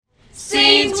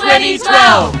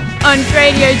2012 on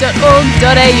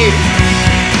radio.org.au.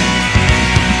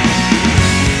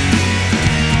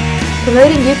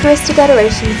 Promoting Eucharistic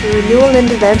adoration for renewal and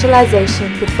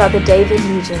evangelization with Father David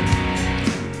Nugent.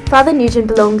 Father Nugent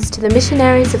belongs to the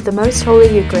Missionaries of the Most Holy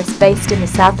Eucharist based in the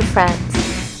south of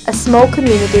France, a small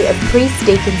community of priests,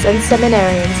 deacons and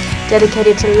seminarians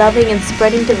dedicated to loving and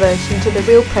spreading devotion to the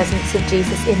real presence of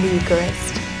Jesus in the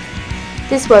Eucharist.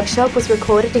 This workshop was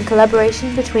recorded in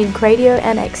collaboration between Cradio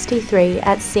and XT3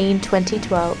 at Scene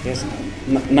 2012. Yes,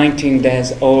 19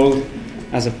 days old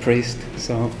as a priest,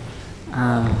 so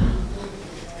I'll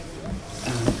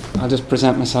just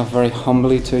present myself very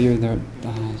humbly to you.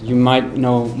 You might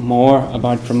know more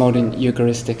about promoting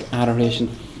Eucharistic adoration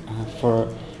for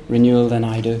renewal than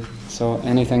I do. So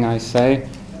anything I say,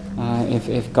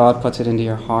 if God puts it into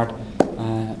your heart,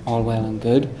 all well and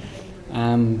good.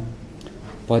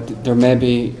 But there may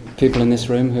be people in this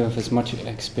room who have as much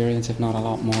experience, if not a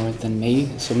lot more, than me.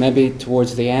 So maybe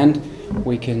towards the end,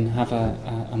 we can have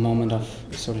a moment of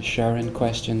sort of sharing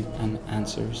question and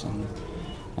answers and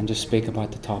just speak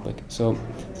about the topic. So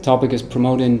the topic is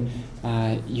promoting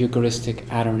Eucharistic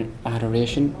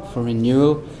adoration for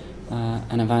renewal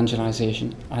and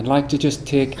evangelization. I'd like to just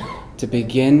take, to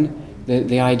begin,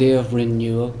 the idea of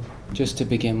renewal, just to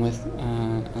begin with,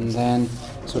 and then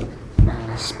sort of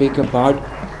speak about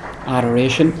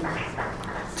adoration,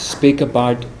 speak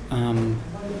about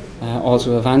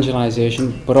also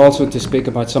evangelization, but also to speak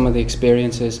about some of the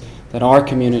experiences that our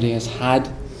community has had.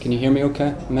 Can you hear me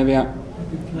okay? Maybe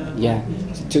yeah.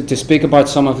 To speak about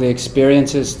some of the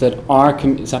experiences that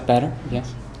is that better?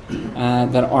 Yes.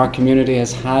 That our community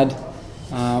has had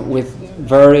with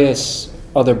various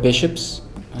other bishops,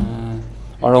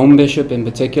 our own bishop in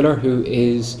particular, who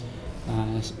is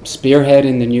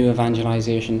spearheading the new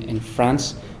evangelization in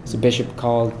France. It's a bishop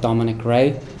called Dominic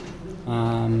Ray,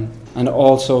 and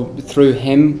also through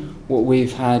him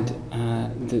we've had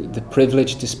the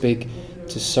privilege to speak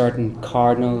to certain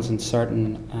cardinals and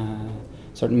certain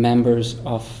members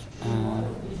of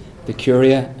the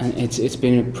Curia, and it's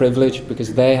been a privilege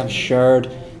because they have shared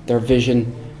their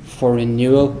vision for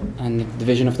renewal and the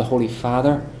vision of the Holy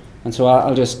Father. And so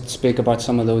I'll just speak about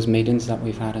some of those meetings that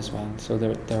we've had as well. So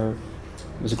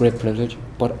it was a great privilege.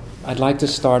 But I'd like to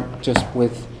start just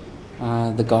with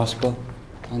the gospel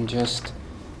and just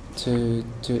to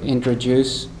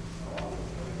introduce,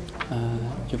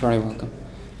 you're very welcome,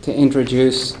 to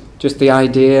introduce just the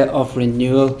idea of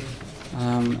renewal,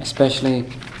 especially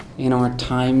in our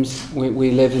times.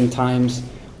 We live in times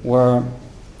where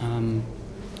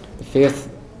the faith,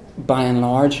 by and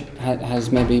large,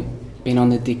 has maybe been on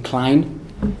the decline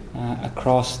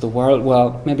across the world.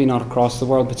 Well, maybe not across the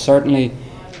world, but certainly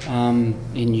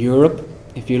in Europe.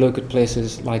 If you look at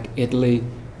places like Italy,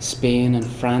 Spain and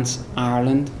France,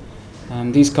 Ireland,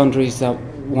 these countries that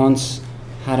once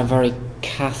had a very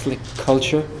Catholic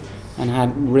culture and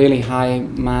had really high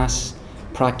mass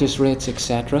practice rates,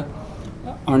 etc.,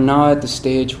 are now at the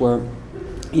stage where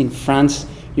in France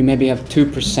you maybe have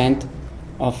 2%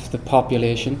 of the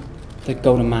population that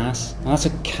go to Mass. And that's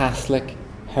a Catholic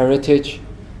heritage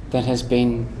that has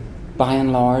been, by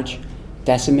and large,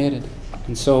 decimated.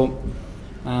 And so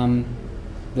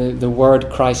the word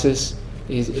crisis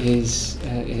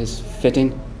is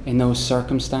fitting in those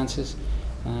circumstances.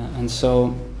 And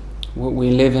so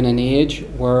we live in an age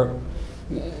where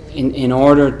in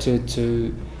order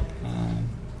to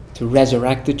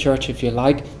resurrect the church, if you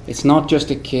like, it's not just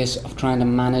a case of trying to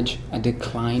manage a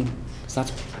decline, because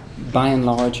that's by and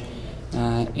large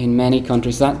in many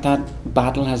countries that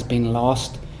battle has been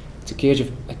lost. It's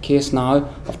a case now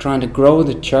of trying to grow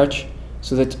the church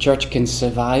so that the church can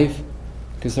survive,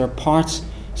 because there are parts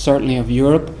certainly of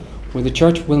Europe where the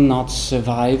church will not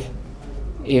survive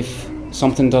if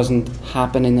something doesn't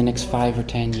happen in the next 5 or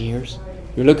 10 years.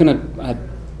 You're looking at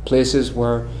places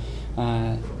where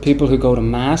people who go to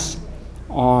Mass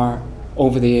are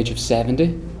over the age of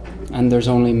 70, and there's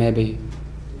only maybe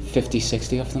 50,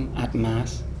 60 of them at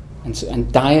Mass.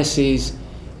 And dioceses,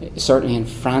 certainly in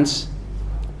France,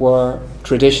 where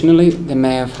traditionally they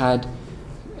may have had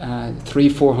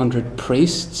 300-400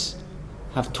 priests,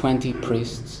 have 20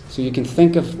 priests. So you can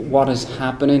think of what is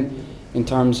happening in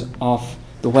terms of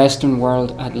the Western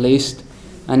world at least,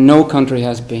 and no country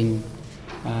has been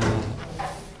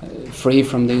free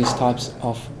from these types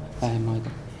of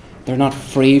they're not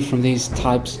free from these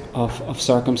types of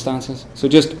circumstances. So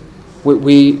just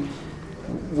we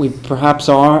perhaps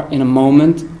are in a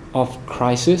moment of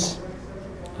crisis,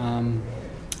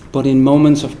 but in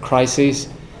moments of crisis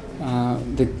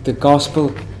the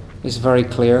gospel is very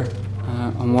clear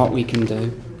on what we can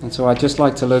do. And so I'd just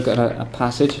like to look at a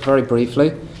passage very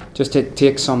briefly just to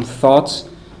take some thoughts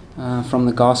from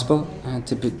the Gospel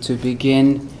to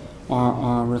begin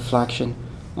our reflection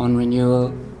on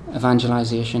renewal,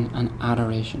 evangelization, and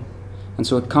adoration. And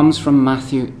so it comes from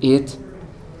Matthew 8,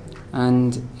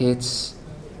 and it's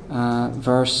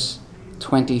verse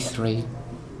 23.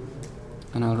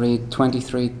 And I'll read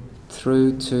 23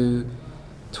 through to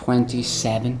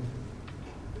 27.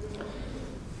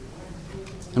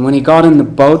 And when he got in the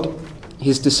boat,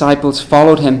 his disciples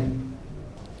followed him.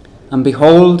 And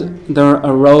behold, there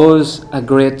arose a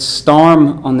great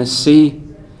storm on the sea,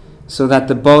 so that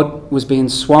the boat was being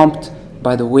swamped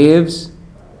by the waves.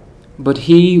 But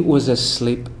he was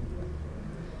asleep.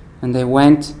 And they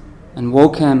went and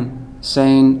woke him,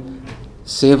 saying,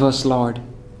 "Save us, Lord,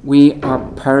 we are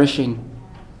perishing."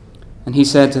 And he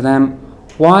said to them,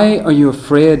 "Why are you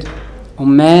afraid, O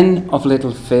men of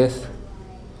little faith?"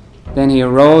 Then he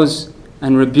arose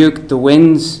and rebuked the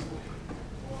winds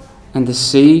and the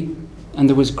sea, and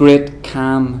there was great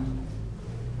calm.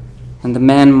 And the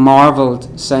men marveled,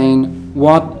 saying,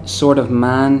 "What sort of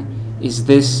man is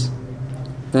this,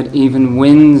 that even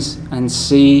winds and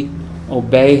sea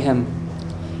obey him?"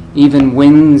 Even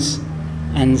winds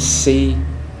and sea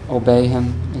obey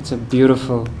him. It's a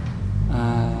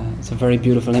very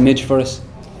beautiful image for us.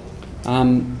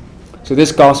 So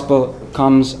this gospel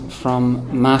comes from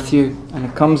Matthew, and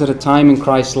it comes at a time in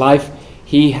Christ's life.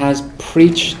 He has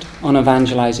preached on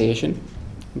evangelization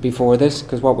before this,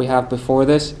 because what we have before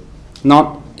this,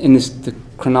 not in the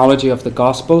chronology of the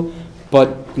gospel,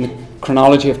 but in the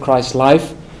chronology of Christ's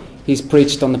life, he's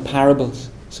preached on the parables.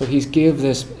 So he's gave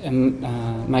this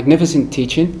magnificent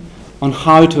teaching on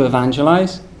how to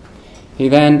evangelize.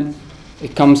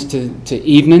 It comes to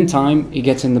evening time, he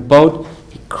gets in the boat,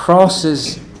 he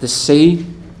crosses the sea,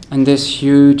 and this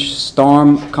huge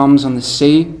storm comes on the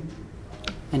sea,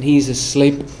 and he's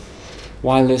asleep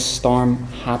while this storm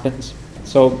happens.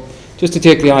 So just to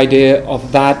take the idea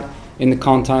of that in the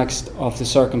context of the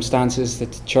circumstances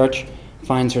that the church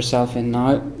finds herself in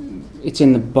now, it's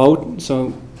in the boat,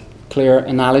 so clear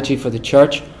analogy for the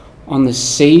church, on the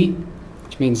sea,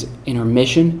 which means in her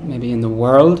mission, maybe in the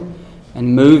world,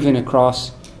 and moving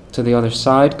across to the other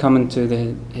side, coming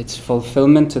to its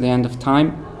fulfillment to the end of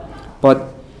time.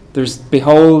 But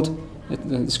behold,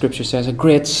 the scripture says, a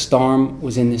great storm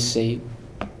was in the sea.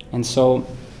 And so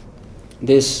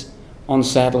this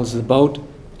unsettles the boat,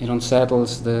 it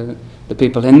unsettles the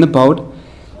people in the boat.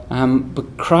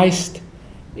 But Christ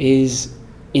is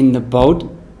in the boat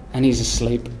and he's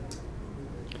asleep.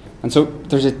 And so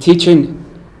there's a teaching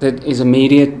that is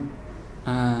immediate,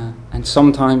 and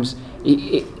sometimes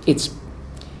it's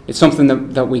something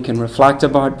that we can reflect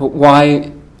about. But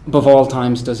why, above all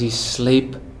times, does he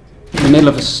sleep in the middle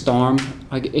of a storm?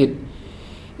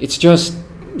 It's just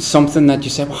something that you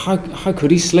say, well, how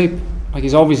could he sleep? Like,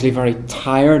 he's obviously very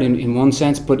tired in one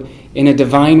sense, but in a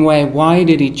divine way, why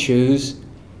did he choose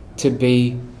to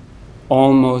be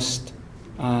almost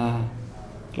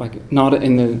like not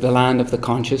in the land of the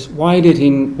conscious? Why did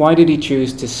he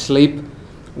choose to sleep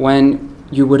when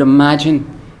you would imagine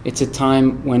it's a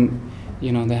time when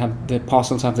the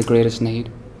apostles have the greatest need?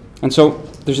 And so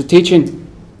there's a teaching.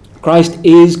 Christ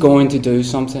is going to do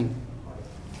something.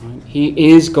 Right?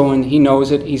 He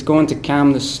knows it. He's going to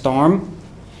calm the storm.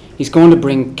 He's going to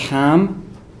bring calm.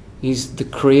 He's the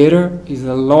creator. He's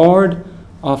the Lord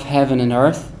of heaven and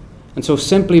earth. And so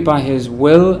simply by his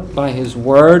will, by his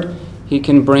word, he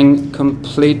can bring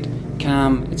complete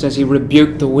calm. It says he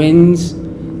rebuked the winds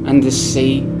and the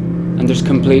sea, and there's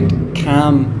complete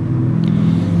calm.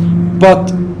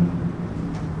 But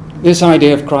this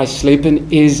idea of Christ sleeping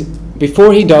is,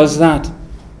 before he does that,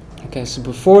 okay, so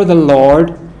before the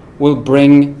Lord will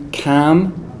bring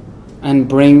calm and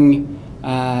bring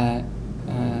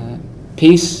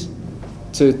peace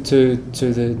to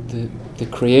the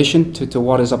creation, to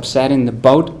what is upsetting the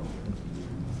boat,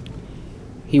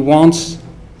 he wants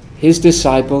his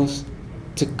disciples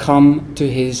to come to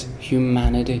his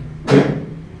humanity.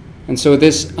 And so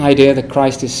this idea that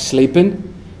Christ is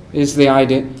sleeping is the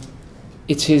idea,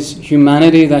 it's his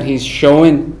humanity that he's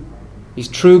showing. He's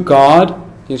true God.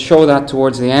 He'll show that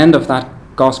towards the end of that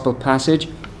gospel passage.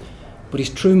 But he's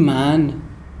true man.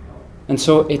 And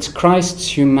so it's Christ's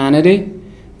humanity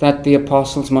that the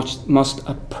apostles must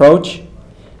approach,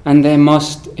 and they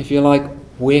must, if you like,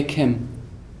 wake him.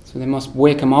 So they must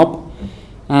wake him up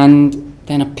and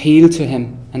then appeal to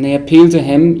him. And they appeal to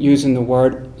him using the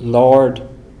word Lord.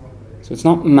 So it's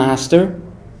not master,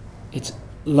 it's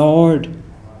Lord.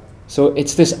 So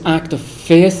it's this act of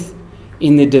faith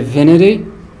in the divinity,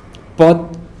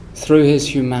 but through his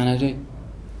humanity.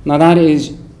 Now that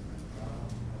is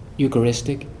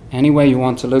Eucharistic. Any way you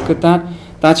want to look at that,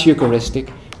 That's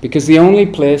Eucharistic, because the only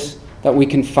place that we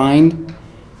can find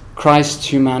Christ's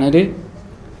humanity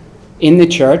in the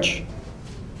church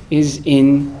is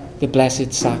in the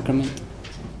Blessed Sacrament.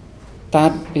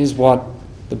 That is what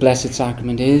the Blessed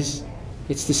Sacrament is.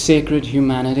 It's the sacred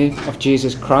humanity of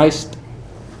Jesus Christ.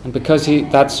 And because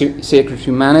that sacred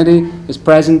humanity is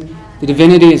present, the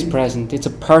divinity is present. It's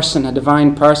a person, a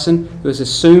divine person who has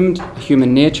assumed a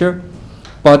human nature,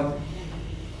 but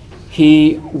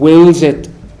he wills it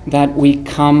that we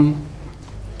come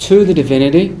to the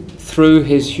divinity through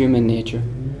his human nature.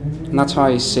 And that's how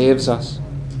he saves us.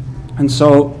 And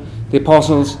so the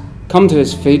apostles come to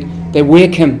his feet, they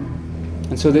wake him.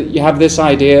 And so that you have this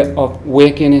idea of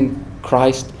waking in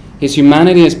Christ. His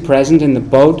humanity is present in the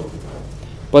boat,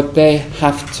 but they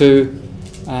have to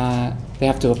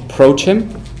approach him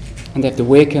and they have to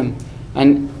wake him.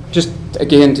 And just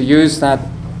again to use that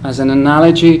as an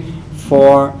analogy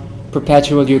for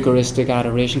perpetual Eucharistic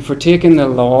adoration, for taking the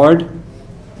Lord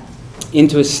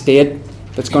into a state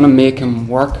that's going to make him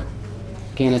work.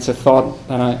 Again, it's a thought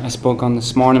that I spoke on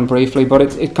this morning briefly, but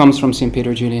it comes from St.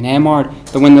 Peter Julian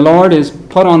Eymard, that when the Lord is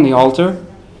put on the altar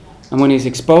and when he's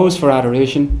exposed for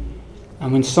adoration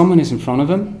and when someone is in front of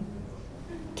him,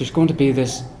 there's going to be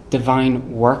this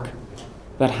divine work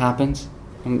that happens.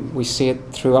 And we see it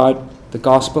throughout the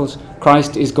Gospels.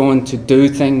 Christ is going to do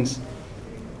things.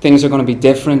 Things are going to be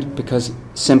different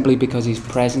simply because he's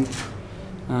present.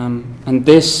 And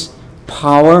this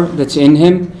power that's in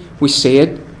him, we see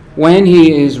it when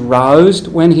he is roused,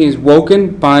 when he is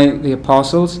woken by the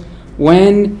apostles,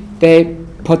 when they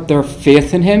put their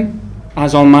faith in him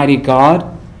as Almighty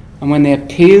God, and when they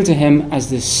appeal to him as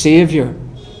the Saviour,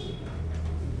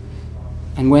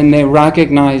 and when they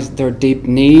recognize their deep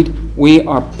need, we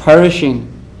are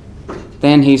perishing.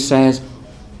 Then he says,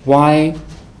 why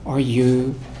are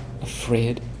you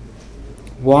afraid?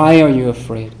 Why are you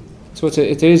afraid? So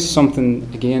it is something,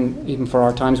 again, even for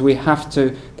our times,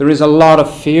 there is a lot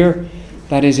of fear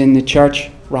that is in the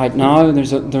church right now.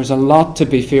 There's a lot to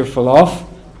be fearful of,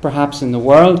 perhaps in the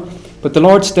world. But the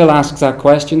Lord still asks that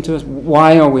question to us,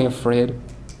 why are we afraid?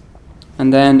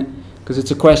 And then, because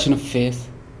it's a question of faith.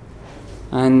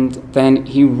 And then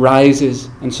he rises.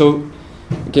 And so,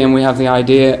 again, we have the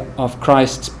idea of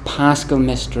Christ's paschal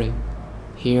mystery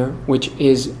here, which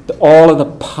is all of the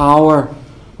power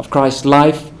of Christ's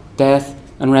life, death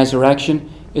and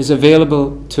resurrection is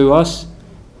available to us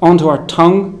onto our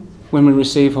tongue when we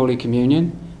receive Holy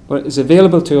Communion, but is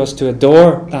available to us to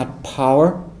adore that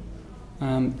power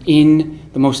in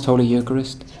the Most Holy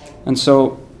Eucharist. And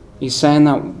so he's saying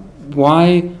that,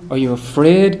 why are you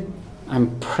afraid?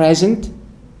 I'm present.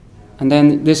 And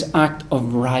then this act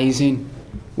of rising,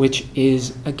 which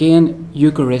is again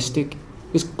Eucharistic,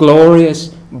 this glorious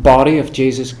body of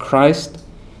Jesus Christ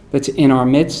that's in our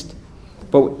midst.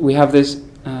 But we have this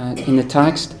in the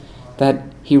text that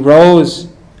he rose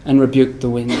and rebuked the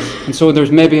winds. And so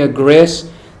there's maybe a grace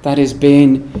that is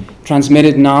being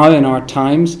transmitted now in our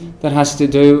times that has to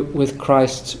do with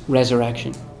Christ's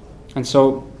resurrection. And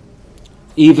so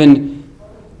even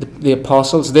the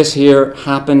apostles, this here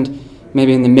happened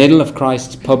maybe in the middle of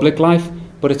Christ's public life,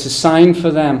 but it's a sign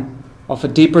for them of a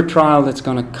deeper trial that's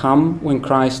going to come when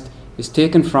Christ is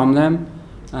taken from them.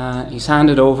 He's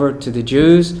handed over to the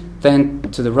Jews, then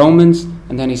to the Romans,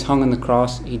 and then he's hung on the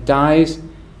cross. He dies,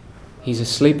 he's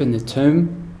asleep in the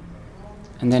tomb,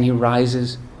 and then he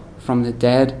rises from the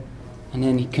dead, and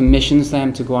then he commissions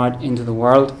them to go out into the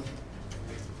world.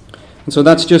 And so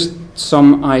that's just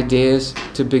some ideas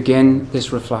to begin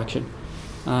this reflection.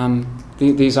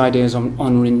 These ideas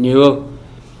on renewal.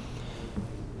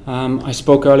 I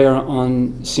spoke earlier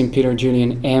on St. Peter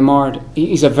Julian Eymard.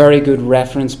 He's a very good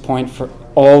reference point for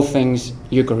all things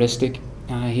Eucharistic.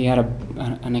 He had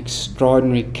an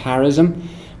extraordinary charism,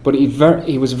 but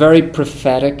he was very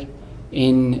prophetic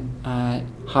in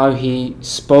how he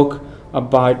spoke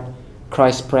about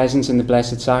Christ's presence in the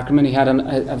Blessed Sacrament. He had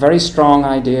a very strong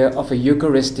idea of a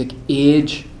Eucharistic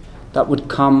age that would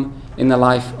come in the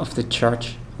life of the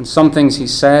church. And some things he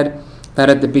said, that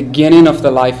at the beginning of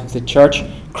the life of the church,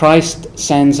 Christ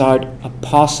sends out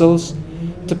apostles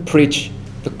to preach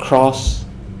the cross,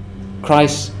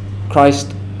 Christ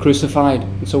crucified.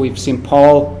 And so we've seen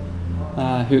Paul,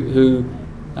 who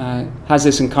has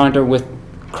this encounter with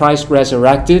Christ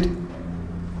resurrected,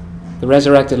 the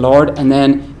resurrected Lord, and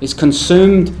then is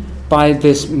consumed by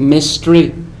this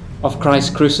mystery of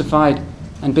Christ crucified.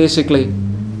 And basically,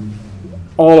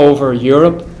 all over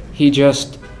Europe, he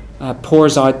just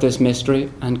pours out this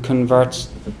mystery and converts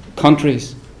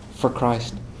countries for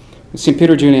Christ. St.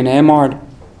 Peter Julian Eymard,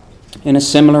 in a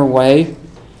similar way,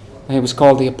 He was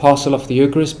called the Apostle of the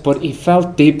Eucharist, but he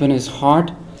felt deep in his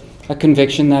heart a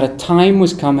conviction that a time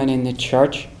was coming in the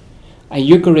church, a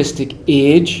Eucharistic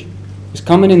age was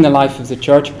coming in the life of the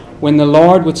church when the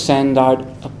Lord would send out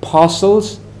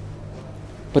apostles,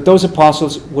 but those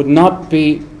apostles would not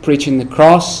be preaching the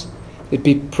cross, they'd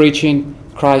be preaching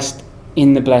Christ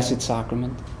in the Blessed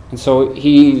Sacrament. And so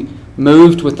he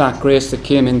moved with that grace that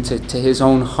came into his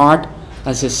own heart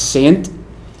as a saint,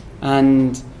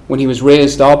 and when he was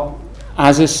raised up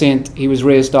as a saint, he was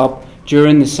raised up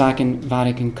during the Second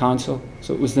Vatican Council.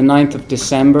 So it was the 9th of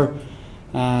December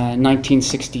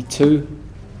 1962.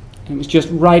 And it was just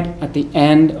right at the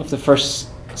end of the first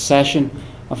session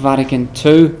of Vatican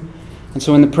II. And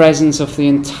so in the presence of the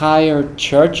entire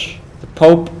church, the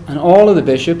Pope and all of the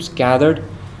bishops gathered,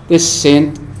 this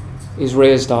saint is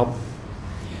raised up.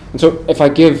 And so if I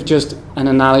give just an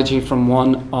analogy from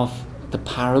one of the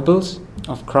parables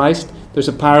of Christ, there's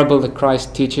a parable that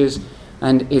Christ teaches,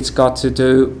 and it's got to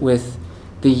do with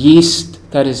the yeast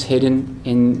that is hidden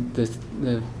in the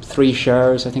 3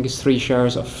 shares, I think it's 3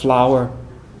 shares of flour.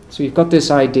 So you've got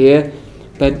this idea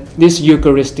that this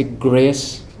Eucharistic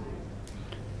grace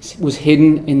was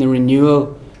hidden in the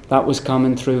renewal that was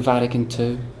coming through Vatican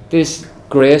II. This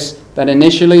grace that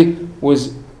initially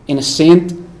was in a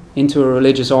saint, into a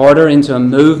religious order, into a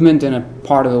movement in a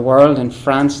part of the world, in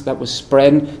France, that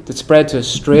spread to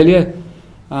Australia,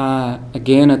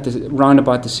 again at round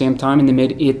about the same time in the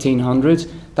mid-1800s,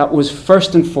 that was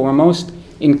first and foremost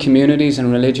in communities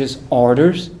and religious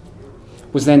orders,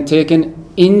 was then taken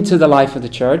into the life of the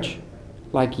church,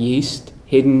 like yeast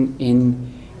hidden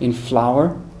in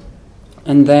flour.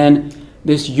 And then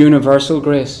this universal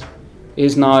grace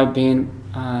is now being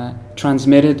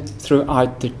transmitted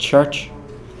throughout the church.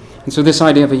 And so this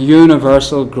idea of a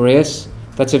universal grace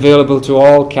that's available to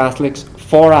all Catholics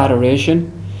for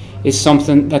adoration is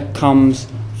something that comes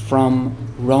from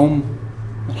Rome.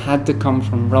 It had to come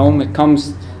from Rome. It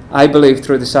comes, I believe,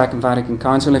 through the Second Vatican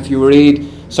Council. If you read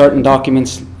certain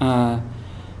documents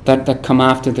that come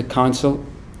after the Council,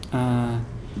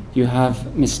 you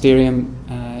have Mysterium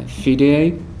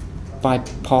Fidei by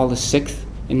Paul VI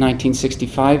in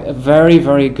 1965, a very,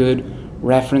 very good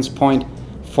reference point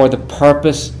for the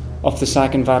purpose of the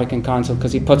Second Vatican Council,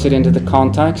 because he puts it into the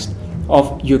context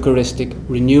of Eucharistic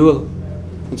renewal.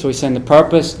 And so he's saying the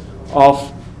purpose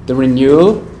of the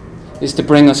renewal is to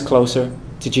bring us closer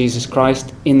to Jesus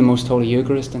Christ in the Most Holy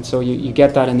Eucharist. And so you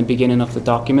get that in the beginning of the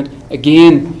document.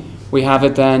 Again, we have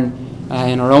it then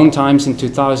in our own times in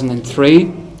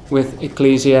 2003 with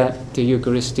Ecclesia de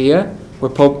Eucharistia, where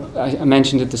Pope, I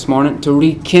mentioned it this morning, to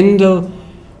rekindle,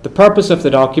 the purpose of the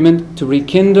document, to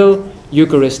rekindle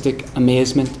Eucharistic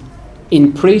amazement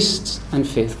in priests and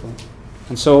faithful.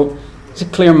 And so it's a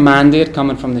clear mandate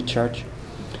coming from the church.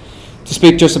 To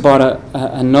speak just about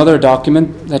another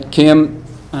document that came,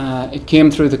 it came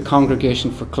through the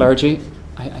Congregation for Clergy.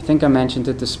 I think I mentioned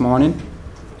it this morning.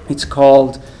 It's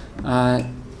called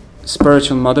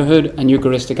Spiritual Motherhood and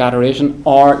Eucharistic Adoration,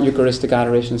 or Eucharistic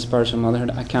Adoration and Spiritual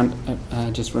Motherhood. I can't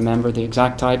just remember the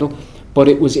exact title, but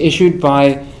it was issued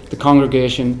by the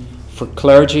Congregation for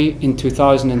Clergy in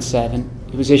 2007.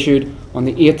 It was issued on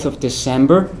the 8th of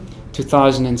December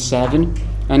 2007,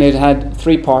 and it had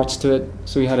 3 parts to it.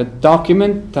 So we had a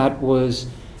document that was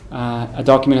a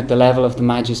document at the level of the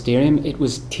magisterium. It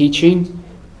was teaching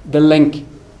the link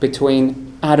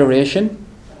between adoration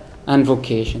and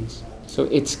vocations. So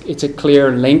it's a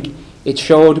clear link. It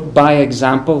showed by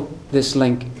example this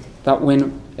link, that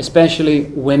when especially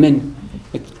women,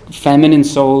 feminine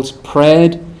souls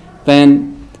prayed,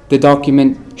 then the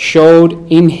document showed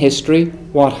in history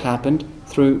what happened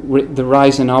through the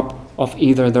rising up of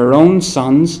either their own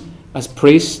sons as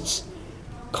priests,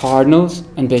 cardinals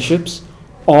and bishops,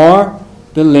 or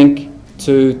the link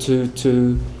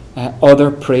to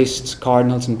other priests,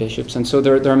 cardinals and bishops. And so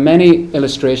there are many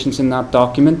illustrations in that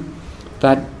document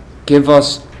that give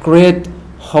us great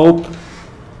hope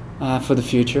for the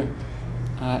future,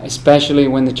 especially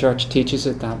when the church teaches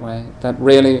it that way, that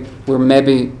really we're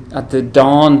maybe at the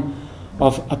dawn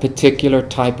of a particular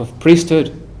type of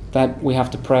priesthood that we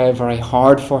have to pray very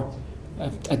hard for,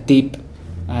 a deep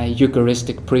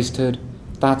Eucharistic priesthood.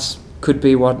 That could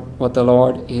be what the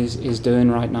Lord is doing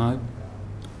right now.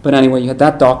 But anyway, you had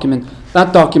that document.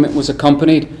 That document was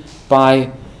accompanied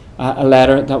by a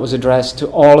letter that was addressed to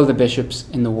all of the bishops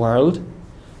in the world.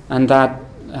 And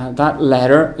that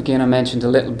letter, again, I mentioned a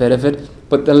little bit of it,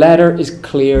 but the letter is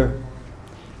clear.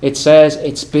 It says,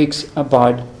 it speaks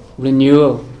about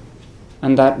renewal.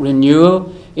 And that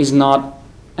renewal is not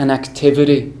an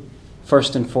activity,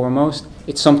 first and foremost.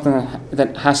 It's something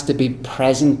that has to be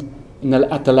present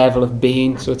at the level of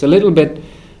being. So it's a little bit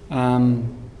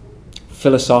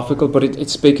philosophical, but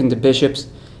it's speaking to bishops,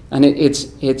 and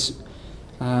it's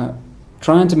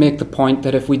trying to make the point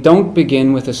that if we don't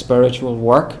begin with a spiritual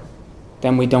work,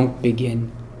 then we don't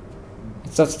begin.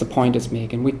 That's the point it's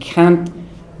making. We can't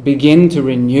begin to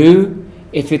renew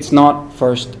if it's not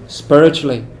first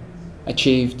spiritually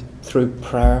achieved through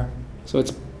prayer. So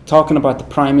it's talking about the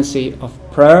primacy of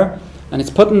prayer, and it's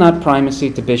putting that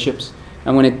primacy to bishops.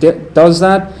 And when it does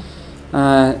that,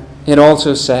 it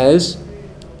also says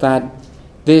that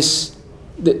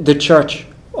the church,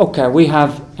 okay, we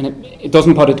have, and it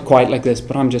doesn't put it quite like this,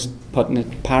 but I'm just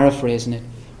paraphrasing it.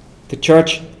 The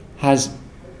church has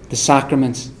the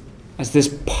sacraments as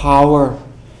this power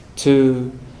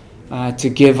to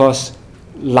give us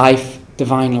life,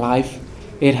 divine life.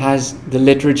 It has the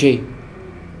liturgy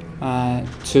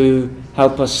to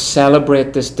help us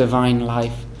celebrate this divine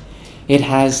life. It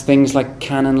has things like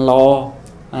canon law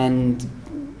and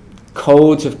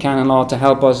codes of canon law to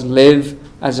help us live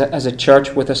as a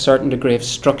church with a certain degree of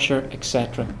structure,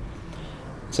 etc.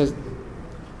 It says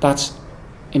that's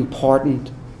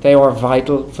important. They are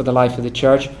vital for the life of the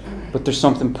church, but there's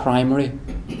something primary,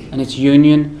 and it's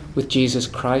union with Jesus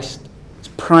Christ. It's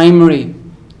primary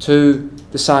to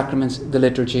the sacraments, the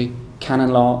liturgy,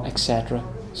 canon law, etc.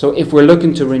 So if we're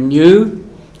looking to renew,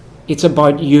 it's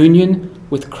about union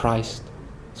with Christ.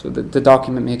 So the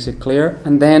document makes it clear.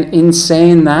 And then in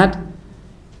saying that,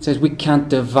 it says we can't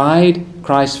divide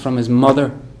Christ from his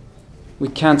mother. We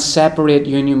can't separate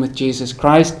union with Jesus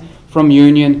Christ from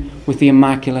union with the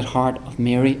Immaculate Heart of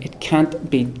Mary. It can't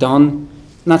be done.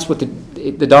 And that's what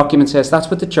the document says.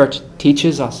 That's what the church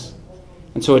teaches us.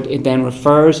 And so it then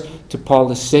refers to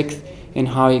Paul VI in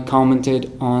how he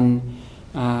commented on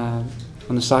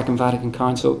the Second Vatican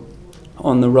Council,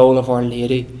 on the role of Our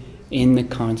Lady in the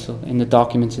council, in the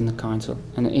documents in the council.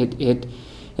 And it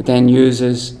then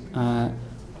uses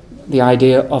the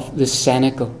idea of the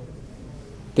cenacle.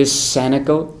 This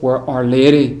cenacle where Our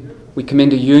Lady, we come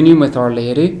into union with Our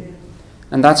Lady,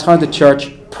 and that's how the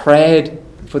church prayed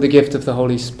for the gift of the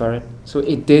Holy Spirit. So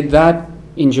it did that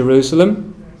in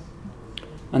Jerusalem,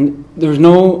 and there's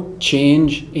no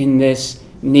change in this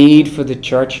need for the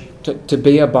church to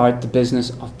be about the business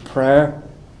of prayer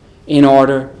in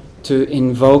order to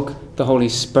invoke the Holy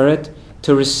Spirit,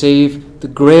 to receive the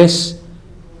grace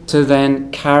to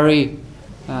then carry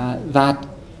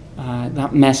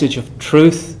that message of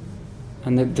truth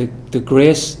and the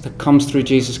grace that comes through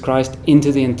Jesus Christ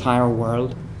into the entire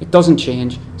world. It doesn't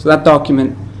change. So that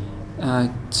document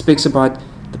speaks about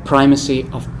the primacy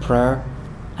of prayer,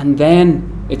 and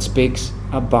then it speaks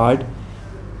about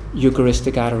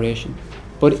Eucharistic adoration,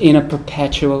 but in a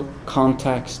perpetual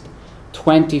context,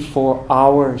 24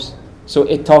 hours. So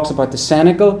it talks about the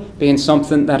cenacle being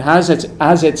something that has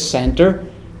as its centre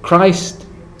Christ,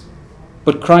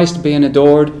 but Christ being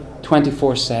adored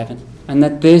 24/7, and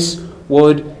that this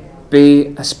would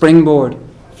be a springboard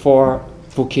for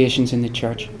vocations in the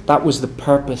church. That was the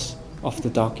purpose of the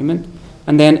document.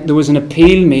 And then there was an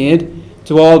appeal made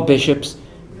to all bishops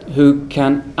who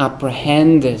can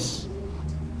apprehend this,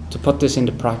 to put this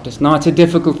into practice. Now, it's a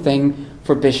difficult thing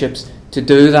for bishops to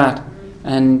do that,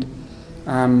 and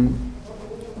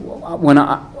when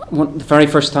the very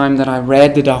first time that I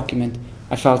read the document,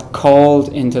 I felt called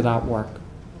into that work.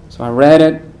 So I read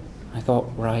it, I thought,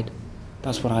 right,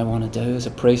 that's what I want to do as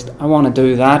a priest. I want to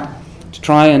do that, to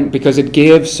try and, because it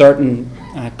gave certain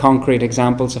concrete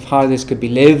examples of how this could be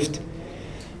lived.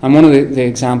 And one of the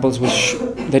examples was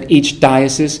that each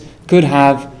diocese could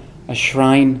have a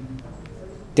shrine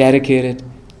dedicated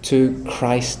to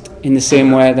Christ, in the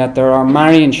same way that there are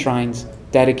Marian shrines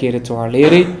dedicated to Our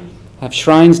Lady, have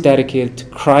shrines dedicated to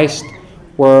Christ,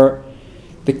 where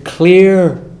the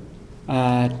clear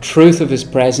truth of his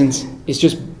presence is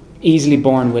just easily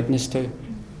borne witness to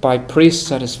by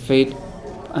priests at his feet,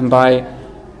 and by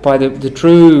the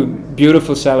true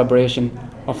beautiful celebration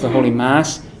of the Holy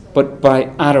Mass, but by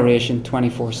adoration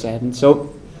 24/7. So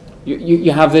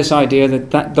you have this idea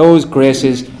that those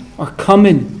graces are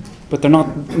coming, but they're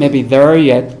not maybe there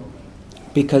yet,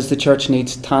 because the church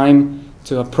needs time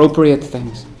to appropriate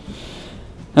things.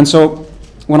 And so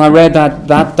when I read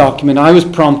that document, I was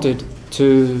prompted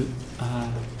to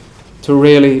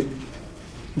really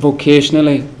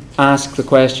vocationally ask the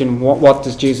question, what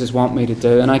does Jesus want me to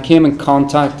do? And I came in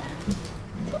contact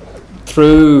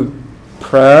through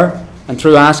prayer and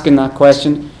through asking that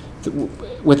question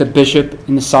with a bishop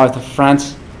in the south of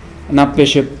France. And that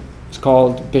bishop is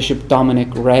called Bishop Dominic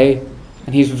Ray,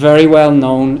 and he's very well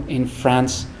known in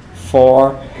France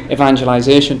for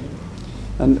evangelization.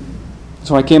 And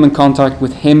so I came in contact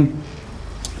with him,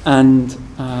 and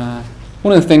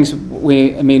one of the things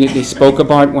we immediately spoke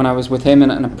about when I was with him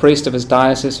and a priest of his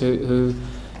diocese who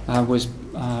was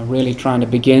really trying to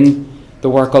begin the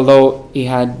work, although he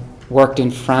had worked in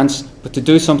France, but to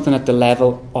do something at the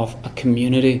level of a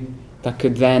community that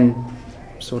could then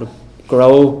sort of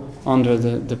grow under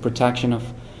the protection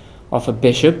of a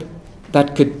bishop,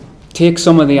 that could take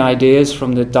some of the ideas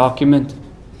from the document,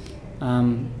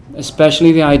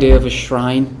 especially the idea of a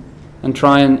shrine, and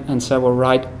try and say, well,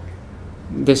 right,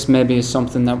 this maybe is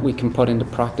something that we can put into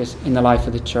practice in the life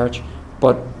of the church,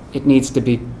 but it needs to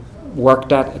be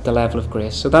worked at the level of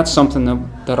grace. So that's something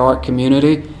that our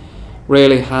community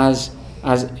really has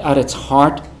as at its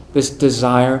heart, this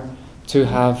desire to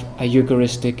have a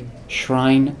Eucharistic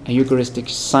shrine, a Eucharistic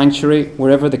sanctuary,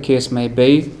 wherever the case may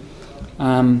be,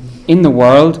 in the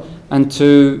world, and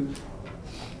to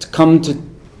come to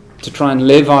try and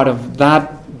live out of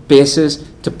that basis,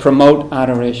 to promote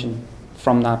adoration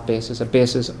from that basis, a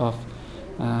basis of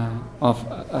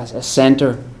a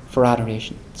centre for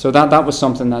adoration. So that was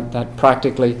something that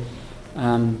practically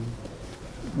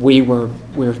we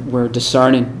were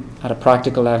discerning at a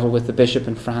practical level with the bishop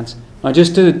in France. Now,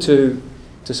 just to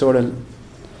sort of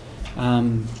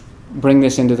bring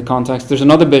this into the context, there's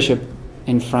another bishop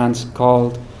in France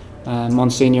called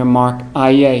Monsignor Marc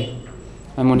Aye,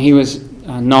 and when he was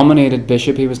nominated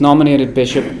bishop, he was nominated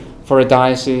bishop for a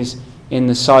diocese in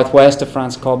the southwest of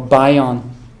France called Bayonne.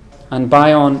 And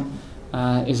Bayonne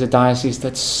is a diocese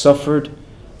that's suffered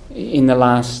in the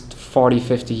last 40,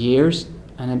 50 years,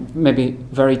 and it maybe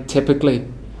very typically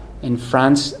in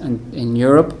France and in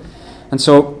Europe. And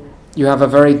so you have a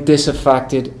very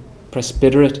disaffected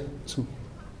presbyterate, so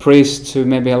priests who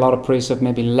maybe a lot of priests have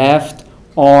maybe left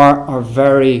or are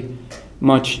very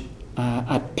much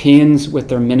at pains with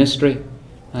their ministry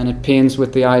and at pains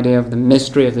with the idea of the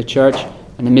mystery of the church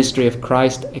and the mystery of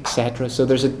Christ, etc. So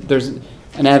there's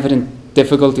an evident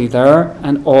difficulty there,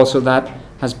 and also that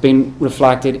has been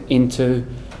reflected into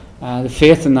the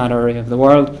faith in that area of the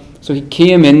world. So he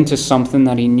came into something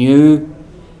that he knew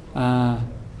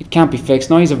it can't be fixed.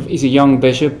 Now he's a young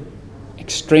bishop,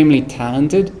 extremely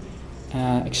talented,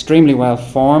 extremely well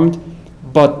formed,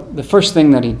 but the first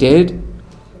thing that he did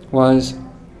was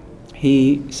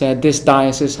he said this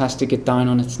diocese has to get down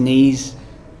on its knees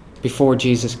before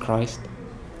Jesus Christ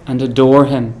and adore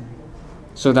him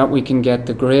so that we can get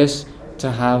the grace to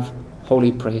have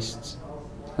holy priests.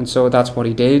 And so that's what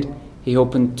he did. He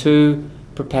opened 2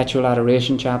 perpetual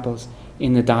adoration chapels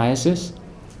in the diocese,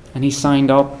 and he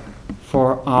signed up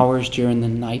for hours during the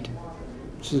night,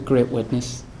 which is a great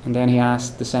witness. And then he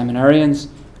asked the seminarians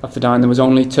of the down. There was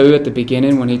only 2 at the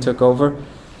beginning when he took over,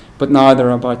 but now there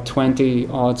are about 20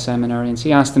 odd seminarians.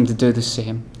 He asked them to do the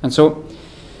same. And so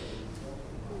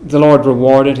the Lord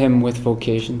rewarded him with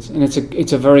vocations. And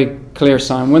it's a very clear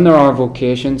sign. When there are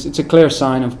vocations, it's a clear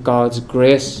sign of God's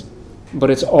grace,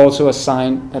 but it's also a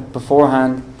sign that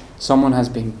beforehand someone has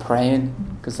been praying,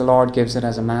 because the Lord gives it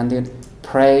as a mandate.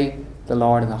 Pray the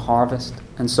Lord of the harvest.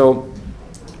 And so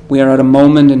we are at a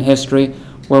moment in history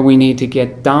where we need to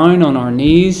get down on our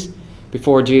knees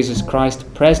before Jesus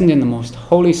Christ, present in the most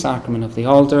holy sacrament of the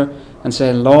altar, and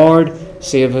say, Lord,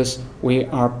 save us, we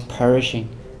are perishing.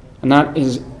 And that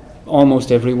is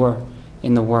almost everywhere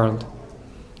in the world,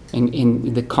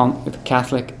 in the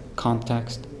Catholic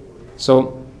context.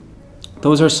 So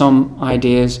those are some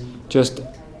ideas just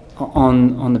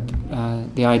on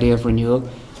the idea of renewal.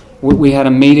 We had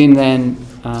a meeting then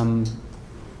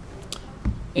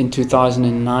in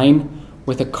 2009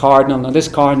 with a cardinal. Now this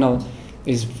cardinal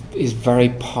is very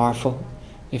powerful.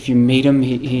 If you meet him,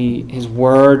 his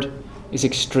word is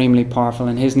extremely powerful,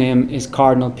 and his name is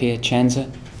Cardinal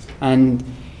Piacenza. And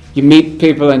you meet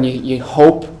people and you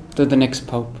hope they're the next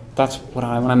pope. That's what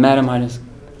when I met him, I just,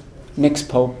 next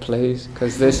pope, please,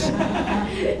 because this,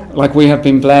 like, we have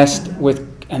been blessed with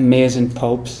amazing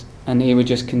popes, and he would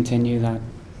just continue that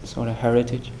sort of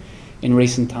heritage in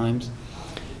recent times.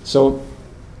 So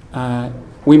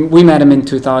we met him in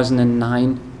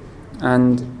 2009,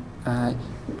 and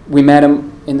we met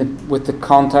him with the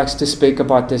context to speak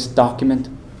about this document,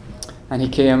 and he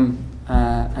came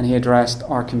and he addressed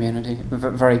our community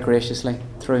very graciously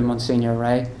through Monsignor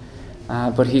Ray.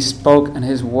 But he spoke, and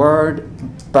his word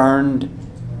burned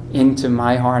into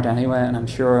my heart anyway, and I'm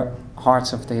sure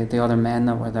hearts of the other men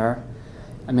that were there.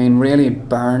 I mean, really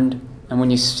burned. And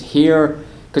when you hear,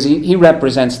 because he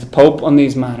represents the Pope on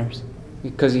these matters,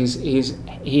 because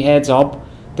he heads up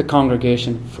the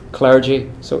congregation for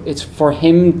clergy, so it's for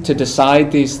him to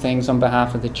decide these things on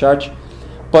behalf of the church.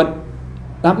 But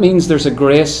that means there's a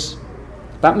grace.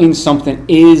 That means something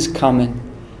is coming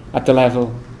at the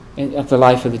level of the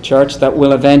life of the church that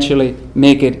will eventually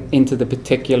make it into the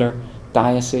particular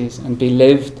diocese and be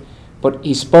lived. But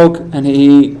he spoke, and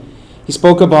he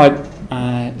spoke about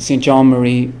St. John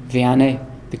Marie Vianney,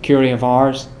 the Curé of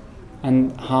Ars,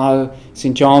 and how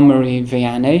St. John Marie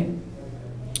Vianney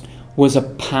was a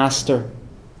pastor,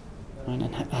 right,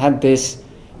 and had this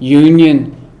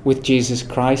union with Jesus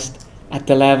Christ at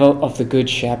the level of the Good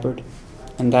Shepherd,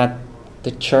 and that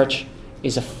the church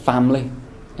is a family.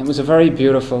 It was a very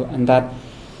beautiful, and that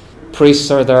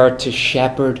priests are there to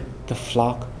shepherd the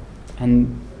flock,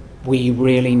 and we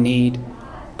really need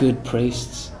good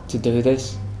priests to do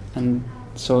this. And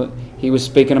so he was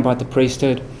speaking about the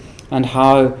priesthood and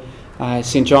how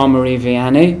St. John Marie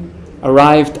Vianney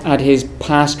arrived at his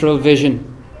pastoral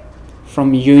vision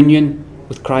from union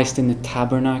with Christ in the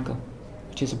tabernacle,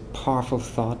 which is a powerful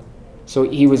thought. So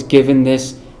he was given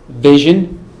this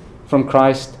vision from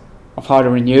Christ of how to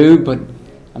renew, but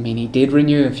I mean, he did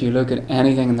renew. If you look at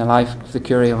anything in the life of the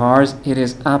Curé of Ars, it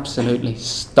is absolutely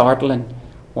startling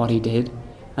what he did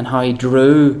and how he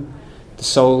drew the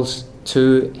souls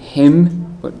to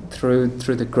him, but through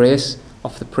the grace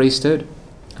of the priesthood,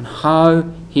 and how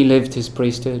he lived his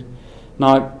priesthood.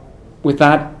 Now, with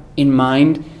that in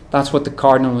mind, that's what the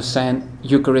Cardinal was saying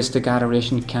Eucharistic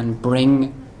adoration can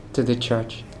bring to the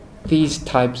church. These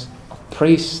types of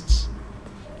priests,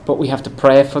 but we have to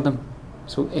pray for them.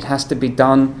 So it has to be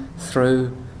done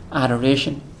through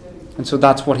adoration. And so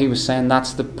that's what he was saying.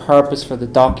 That's the purpose for the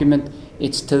document.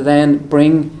 It's to then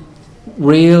bring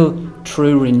real,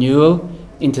 true renewal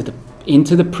into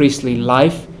the priestly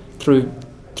life through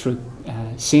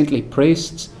saintly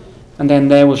priests, and then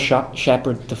they will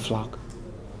shepherd the flock.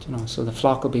 So the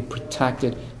flock will be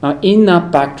protected. Now, in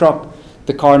that backdrop,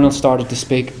 the Cardinal started to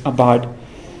speak about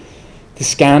the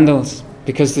scandals,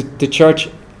 because the church,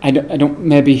 I don't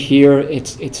maybe here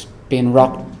it's being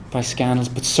rocked by scandals,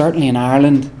 but certainly in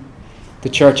Ireland, the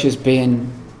church has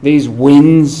been these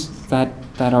winds that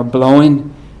are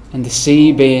blowing, and the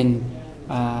sea being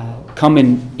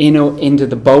coming into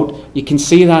the boat. You can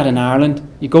see that in Ireland.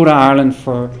 You go to Ireland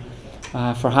for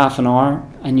half an hour,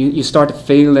 and you start to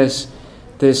feel this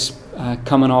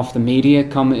coming off the media.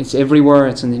 It's everywhere.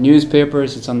 It's in the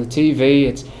newspapers. It's on the TV.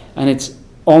 It's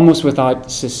almost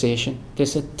without cessation.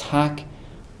 This attack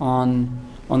on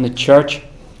the church,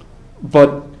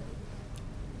 but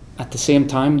at the same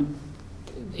time,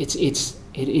 it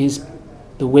is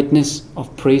the witness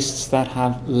of priests that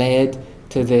have led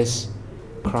to this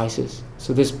crisis.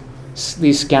 So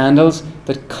these scandals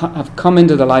that have come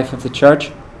into the life of the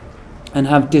church and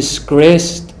have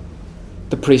disgraced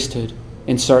the priesthood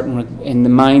in the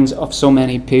minds of so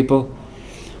many people.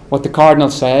 What the Cardinal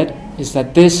said is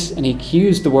that this, and he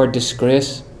used the word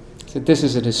disgrace, that this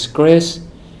is a disgrace.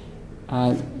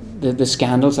 The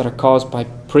scandals that are caused by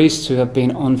priests who have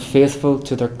been unfaithful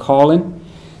to their calling,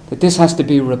 that this has to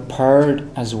be repaired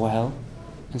as well.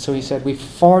 And so he said, we've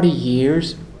 40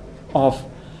 years of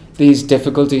these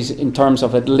difficulties in terms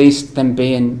of at least them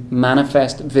being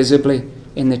manifest visibly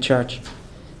in the church.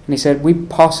 And he said, we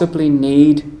possibly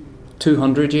need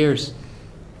 200 years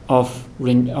of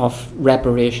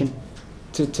reparation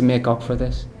to make up for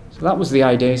this. So that was the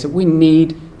idea. He said, we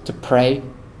need to pray.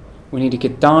 We need to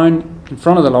get down in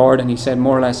front of the Lord, and he said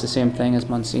more or less the same thing as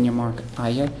Monsignor Mark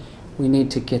Aya. We need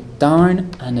to get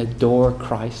down and adore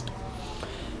Christ.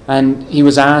 And he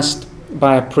was asked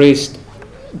by a priest,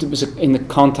 it was in the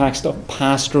context of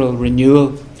pastoral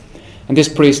renewal, and this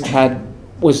priest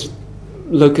was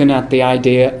looking at the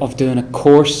idea of doing a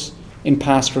course in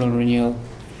pastoral renewal.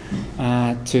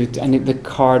 And the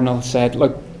Cardinal said,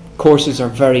 look, courses are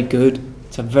very good.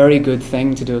 It's a very good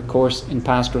thing to do a course in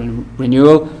pastoral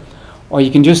renewal. Or you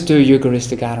can just do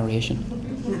Eucharistic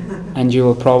adoration, and you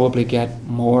will probably get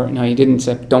more. Now, he didn't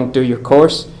say don't do your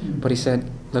course, but he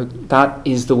said, look, that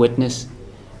is the witness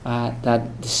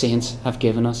that the saints have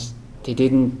given us. They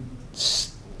didn't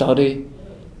study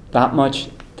that much.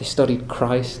 They studied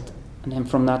Christ, and then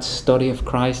from that study of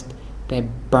Christ, they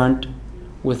burnt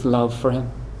with love for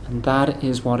him. And that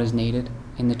is what is needed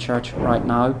in the church right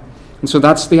now. And so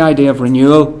that's the idea of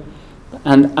renewal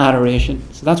and adoration.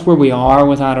 So that's where we are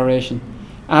with adoration.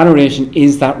 Adoration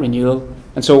is that renewal.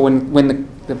 And so when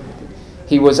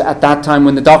he was at that time,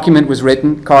 when the document was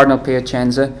written, Cardinal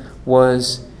Piacenza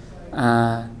was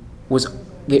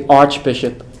the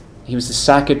Archbishop. He was the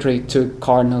secretary to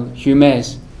Cardinal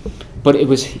Humes. But it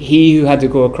was he who had to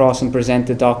go across and present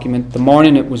the document. The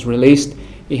morning it was released,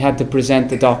 he had to present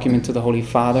the document to the Holy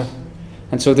Father.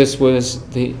 And so this was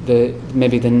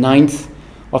maybe the 9th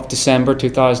of December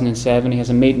 2007. He has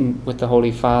a meeting with the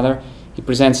Holy Father. He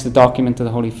presents the document to the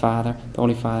Holy Father. The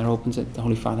Holy Father opens it. The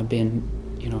Holy Father, being,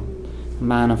 a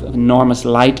man of enormous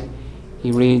light,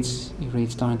 he reads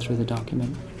down through the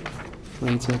document.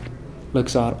 reads it,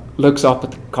 looks up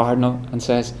at the cardinal and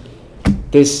says,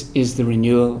 "This is the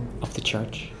renewal of the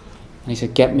church." And he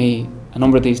said, "Get me a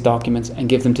number of these documents and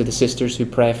give them to the sisters who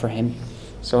pray for him."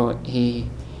 So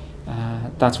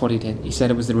that's what he did. He said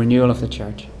it was the renewal of the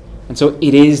church. And so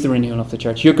it is the renewal of the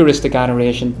church. Eucharistic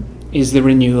adoration is the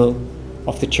renewal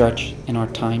of the church in our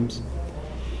times.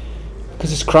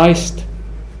 Because it's Christ.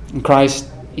 And Christ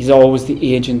is always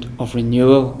the agent of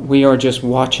renewal. We are just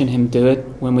watching him do it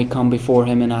when we come before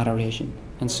him in adoration.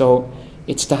 And so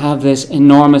it's to have this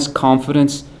enormous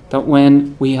confidence that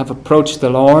when we have approached the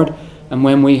Lord and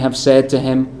when we have said to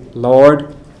him,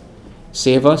 "Lord,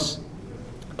 save us,"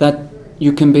 that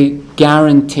you can be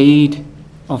guaranteed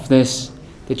of this,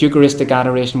 that Eucharistic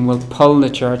adoration will pull the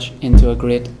church into a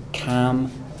great calm.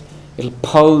 It'll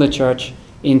pull the church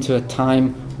into a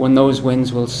time when those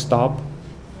winds will stop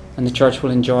and the church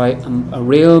will enjoy a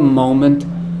real moment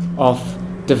of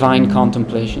divine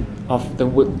contemplation.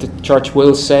 The church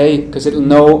will say, because it'll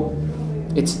know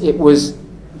it was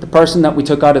the person that we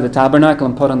took out of the tabernacle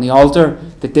and put on the altar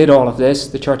that did all of this.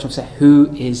 The church will say, "Who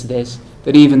is this?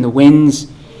 That even the winds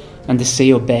and the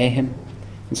sea obey him."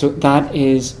 And so that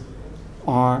is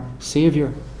our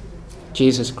Saviour,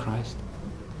 Jesus Christ.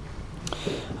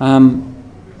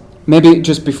 Maybe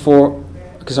just before,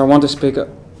 because I want to speak.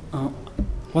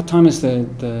 What time is the?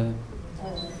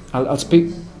 I'll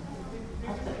speak.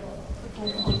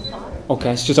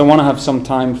 Okay, it's just I want to have some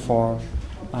time for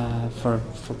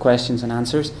questions and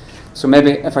answers. So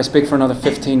maybe if I speak for another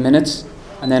 15 minutes,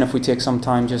 and then if we take some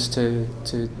time just to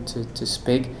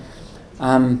speak.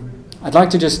 I'd like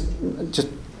to just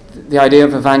the idea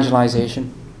of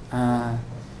evangelization.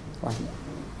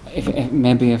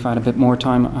 If I had a bit more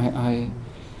time,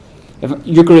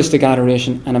 Eucharistic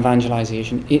adoration and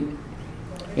evangelization.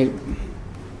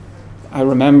 I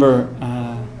remember.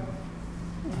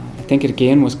 I think it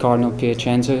again was Cardinal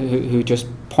Piacenza who just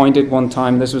pointed one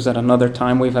time. This was at another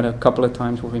time. We've had a couple of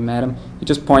times where we met him. He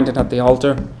just pointed at the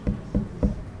altar,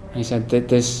 and he said that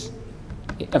this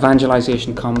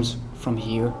evangelization comes from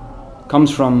here, comes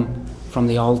from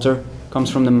the altar, comes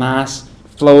from the Mass,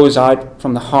 flows out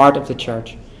from the heart of the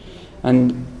church.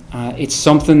 And it's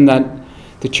something that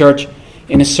the church,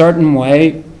 in a certain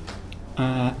way,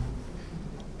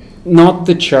 not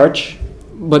the church,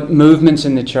 but movements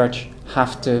in the church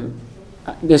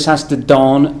this has to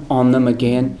dawn on them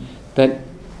again, that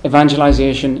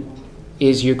evangelization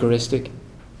is Eucharistic.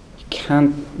 You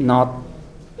can't not,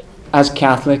 as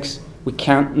Catholics, we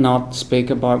can't not speak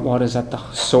about what is at the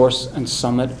source and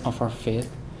summit of our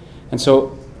faith. And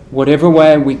so whatever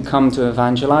way we come to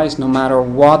evangelize, no matter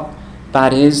what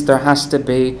that is, there has to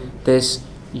be this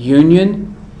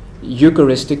union,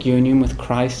 Eucharistic union with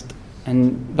Christ.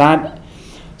 And that,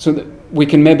 so that we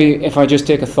can maybe, if I just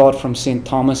take a thought from St.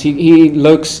 Thomas, he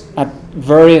looks at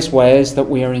various ways that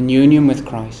we are in union with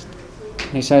Christ.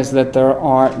 And he says that there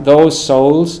are those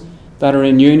souls that are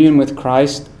in union with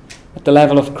Christ at the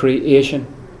level of creation.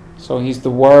 So he's the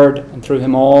Word, and through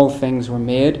him all things were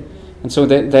made. And so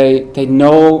they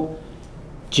know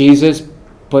Jesus,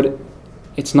 but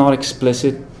it's not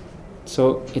explicit.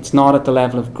 So it's not at the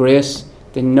level of grace.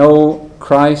 They know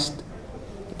Christ,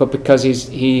 but because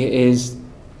he is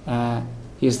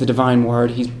the divine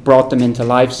Word, he's brought them into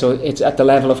life. So it's at the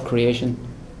level of creation.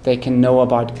 They can know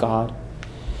about God.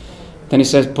 Then he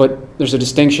says, but there's a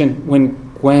distinction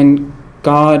when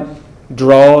God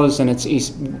draws, and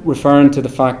he's referring to the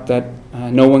fact that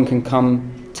no one can come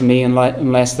to me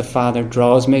unless the Father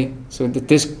draws me. So that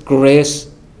this grace,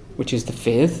 which is the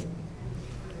faith,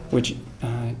 which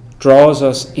draws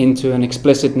us into an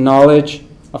explicit knowledge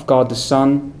of God the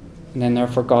Son, and then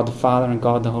therefore God the Father and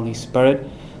God the Holy Spirit,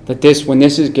 that when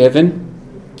this is given,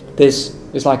 this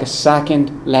is like a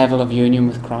second level of union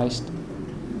with Christ.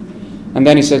 And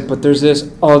then he says, but there's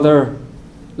this other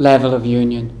level of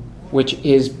union, which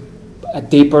is a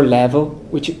deeper level,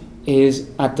 which is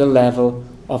at the level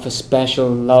of a special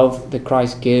love that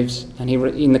Christ gives. And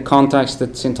in the context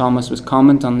that St. Thomas was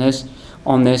comment on this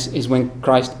is when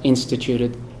Christ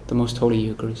instituted the Most Holy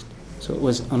Eucharist. So it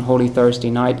was on Holy Thursday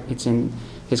night. It's in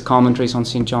his commentaries on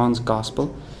St. John's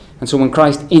Gospel. And so when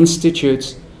Christ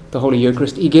institutes the Holy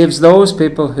Eucharist, he gives those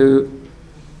people who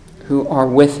are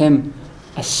with him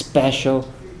a special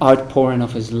outpouring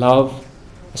of his love,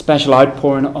 a special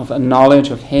outpouring of a knowledge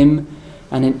of him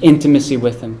and an intimacy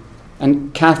with him.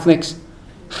 And Catholics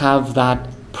have that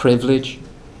privilege.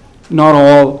 Not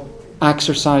all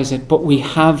exercise it, but we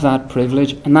have that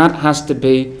privilege, and that has to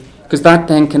be, because that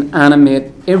then can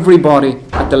animate everybody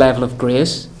at the level of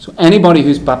grace. So anybody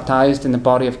who's baptized in the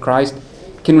body of Christ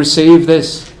can receive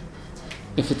this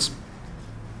if it's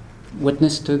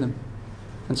witnessed to them.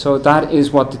 And so that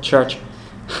is what the church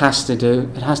has to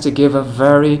do. It has to give a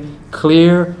very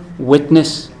clear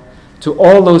witness to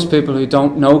all those people who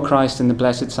don't know Christ in the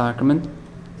Blessed Sacrament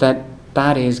that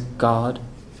that is God.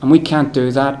 And we can't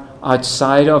do that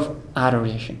outside of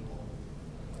adoration,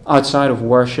 outside of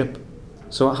worship.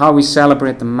 So how we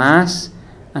celebrate the Mass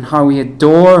and how we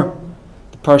adore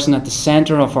the person at the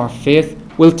centre of our faith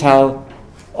will tell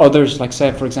others, like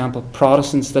say for example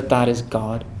Protestants, that that is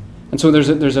God. And so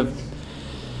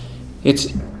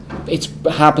it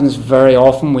happens very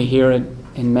often. We hear it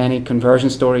in many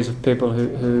conversion stories of people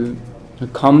who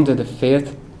come to the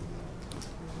faith.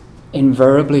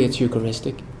 Invariably it's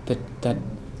Eucharistic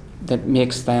that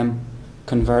makes them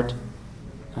convert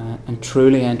and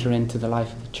truly enter into the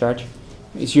life of the church.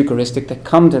 It's Eucharistic. They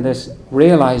come to this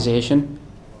realization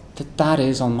that that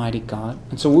is Almighty God.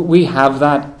 And so we have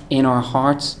that in our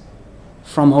hearts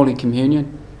from Holy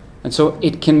Communion. And so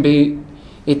it can be,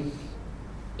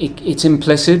 it's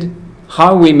implicit.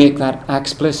 How we make that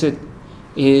explicit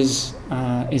is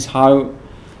a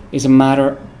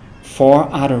matter for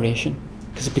adoration,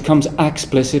 because it becomes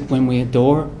explicit when we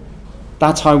adore.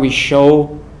 That's how we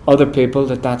show other people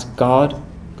that that's God,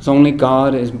 because only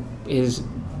God is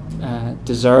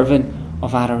deserving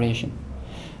of adoration.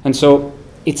 And so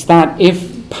it's that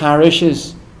if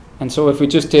parishes, and so if we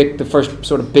just take the first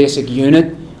sort of basic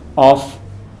unit of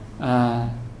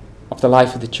the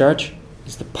life of the church,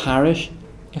 is the parish.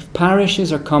 If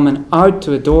parishes are coming out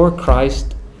to adore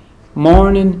Christ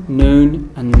morning, noon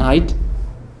and night,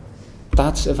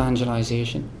 that's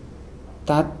evangelization.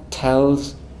 That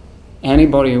tells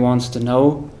anybody who wants to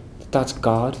know that that's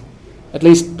God. At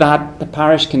least that the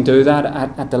parish can do that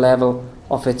at the level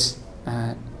of its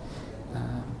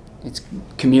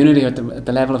community, or at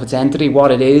the level of its entity,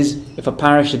 what it is. If a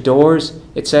parish adores,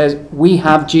 it says, we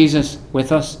have Jesus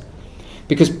with us.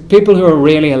 Because people who are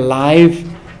really alive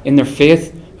in their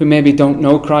faith, who maybe don't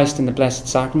know Christ in the Blessed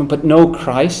Sacrament, but know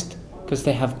Christ because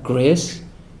they have grace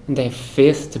and they have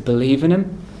faith to believe in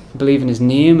Him, believe in His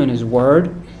name and His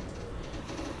word,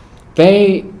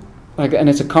 they, and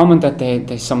it's a comment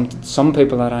that some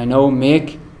people that I know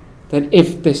make, that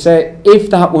if they say, if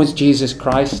that was Jesus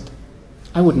Christ,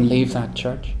 I wouldn't leave that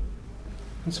church.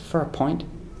 That's a fair point.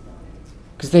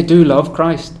 Because they do love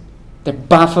Christ. They're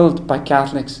baffled by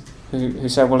Catholics who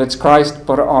say, well, it's Christ,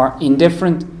 but are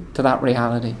indifferent to that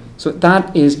reality. So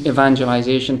that is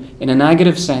evangelization in a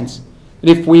negative sense. That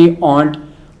if we aren't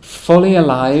fully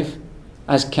alive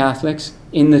as Catholics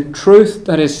in the truth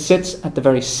that sits at the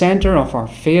very centre of our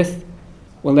faith,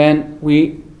 well then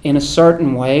we, in a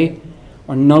certain way,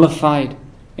 are nullified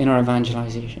in our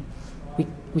evangelization.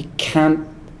 We can't,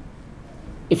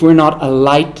 if we're not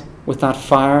alight with that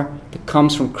fire that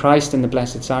comes from Christ in the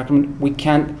Blessed Sacrament, we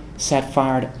can't set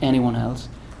fire to anyone else.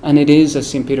 And it is, as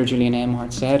St. Peter Julian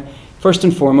Ehrhardt said, first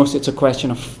and foremost, it's a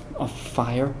question of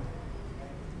fire.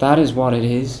 That is what it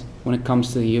is when it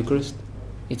comes to the Eucharist.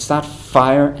 It's that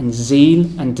fire and zeal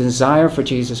and desire for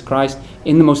Jesus Christ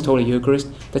in the Most Holy Eucharist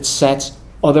that sets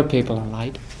other people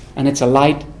alight. And it's a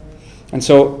light. And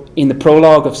so in the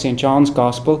prologue of St. John's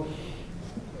Gospel,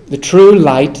 the true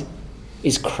light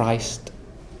is Christ.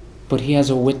 But He has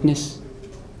a witness.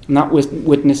 And that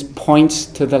witness points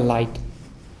to the light.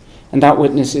 And that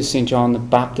witness is St. John the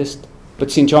Baptist.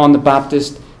 But St. John the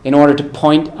Baptist, in order to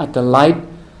point at the light,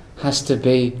 has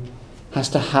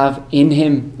to have in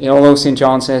him, although St.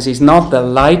 John says he's not the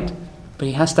light, but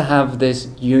he has to have this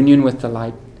union with the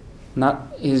light. And that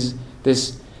is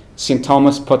this, St.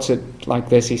 Thomas puts it like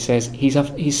this, he says,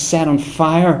 he's set on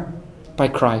fire by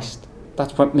Christ.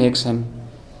 That's what makes him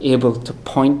able to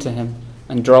point to Him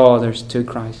and draw others to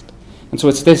Christ. And so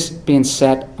it's this being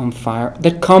set on fire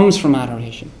that comes from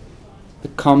adoration.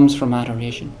 That comes from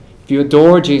adoration. If you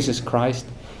adore Jesus Christ,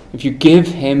 if you give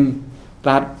Him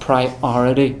that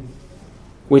priority,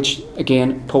 which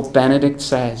again Pope Benedict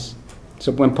says.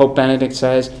 So when Pope Benedict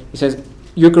says, he says,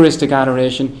 Eucharistic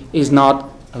adoration is not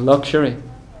a luxury,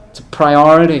 it's a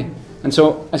priority. And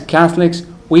so as Catholics,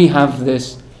 we have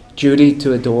this duty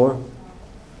to adore.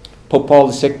 Pope Paul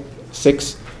the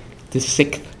Sixth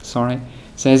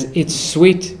says, it's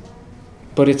sweet,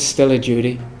 but it's still a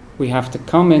duty. We have to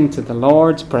come into the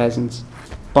Lord's presence,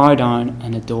 bow down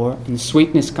and adore. And the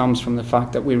sweetness comes from the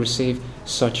fact that we receive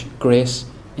such grace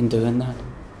in doing that.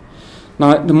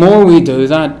 Now, the more we do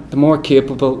that, the more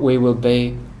capable we will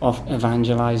be of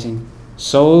evangelizing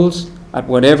souls at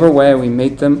whatever way we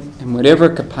meet them, in whatever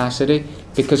capacity,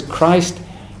 because Christ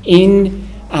in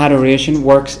adoration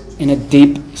works in a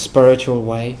deep spiritual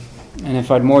way. And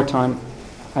if I had more time,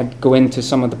 I'd go into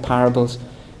some of the parables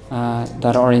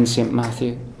that are in St.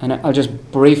 Matthew. And I'll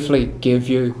just briefly give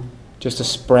you just a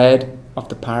spread of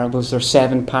the parables. There are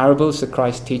 7 parables that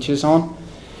Christ teaches on,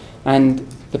 and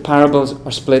the parables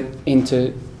are split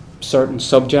into certain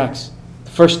subjects.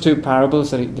 The first 2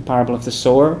 parables, the parable of the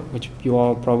sower, which you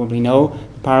all probably know,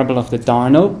 the parable of the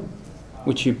darnel,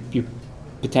 which you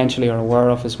potentially are aware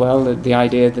of as well, the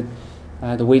idea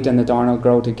that the wheat and the darnel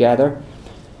grow together.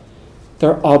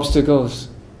 They're obstacles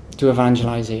to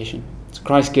evangelization. So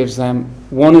Christ gives them,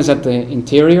 one is at the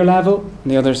interior level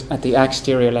and the other's at the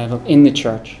exterior level in the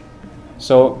church.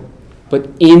 So, but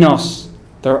in us,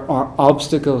 there are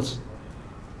obstacles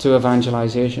to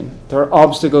evangelization. There are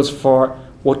obstacles for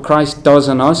what Christ does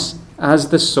in us as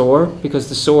the sower, because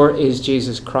the sower is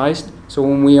Jesus Christ. So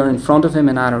when we are in front of him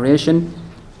in adoration,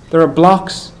 there are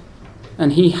blocks,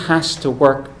 and he has to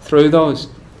work through those.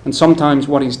 And sometimes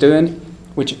what he's doing,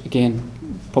 which again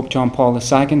Pope John Paul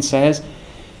II says,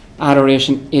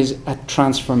 adoration is a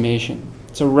transformation.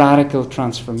 It's a radical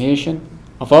transformation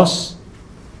of us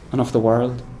and of the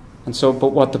world. And so, but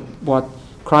what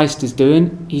Christ is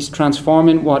doing, he's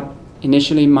transforming what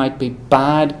initially might be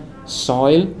bad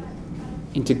soil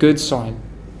into good soil,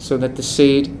 so that the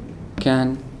seed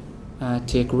can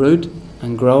take root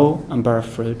and grow and bear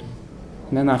fruit.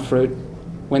 And then that fruit,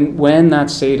 when that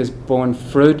seed is born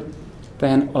fruit,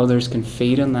 then others can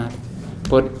feed on that.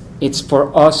 But it's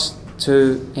for us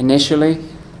to initially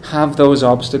have those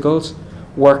obstacles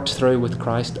worked through with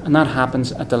Christ, and that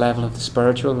happens at the level of the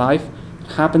spiritual life.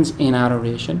 It happens in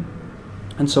adoration.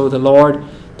 And so the Lord,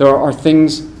 there are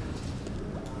things,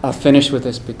 I'll finish with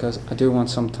this because I do want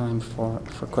some time for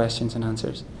questions and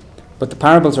answers. But the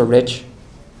parables are rich,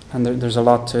 and there's a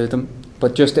lot to them.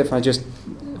 But if I just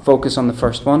focus on the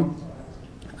first one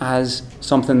as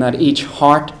something that each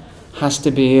heart has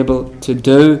to be able to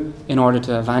do in order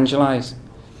to evangelize.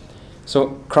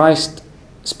 So Christ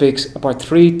speaks about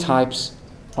 3 types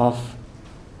of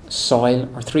soil,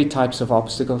 or 3 types of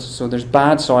obstacles. So there's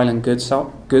bad soil and good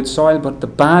soil, but the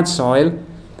bad soil,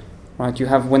 right, you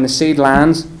have when the seed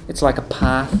lands, it's like a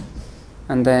path,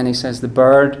 and then he says the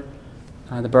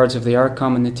birds of the air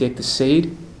come and they take the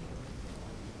seed.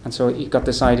 And so you've got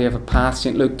this idea of a path.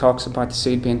 St. Luke talks about the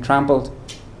seed being trampled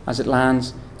as it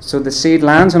lands. So the seed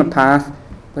lands on a path,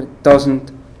 but it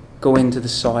doesn't go into the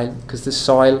soil, because the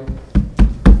soil,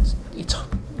 it's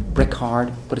brick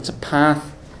hard, but it's a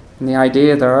path. And the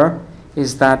idea there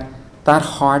is that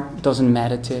heart doesn't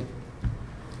meditate.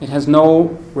 It has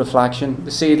no reflection.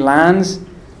 The seed lands,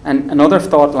 and another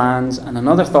thought lands, and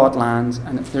another thought lands,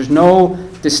 and there's no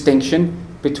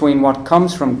distinction between what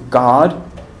comes from God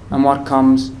and what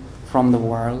comes from the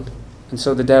world. And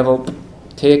so the devil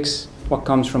takes what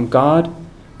comes from God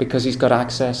because he's got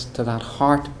access to that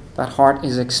heart. That heart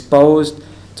is exposed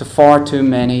to far too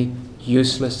many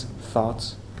useless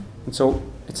thoughts. And so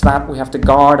it's that we have to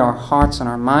guard our hearts and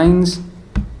our minds,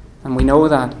 and we know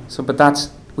that. So, but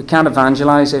we can't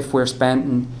evangelize if we're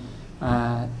spending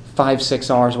 5-6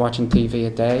 hours watching TV a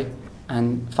day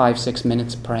and 5-6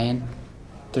 minutes praying.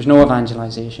 There's no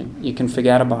evangelization. You can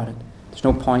forget about it. There's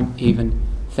no point even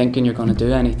thinking you're going to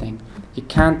do anything. You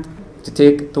can't. To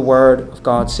take the Word of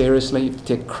God seriously, you have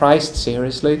to take Christ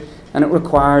seriously, and it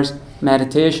requires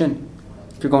meditation.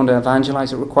 If you're going to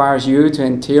evangelize, it requires you to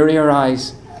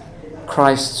interiorize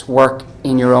Christ's work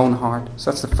in your own heart.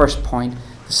 So that's the first point.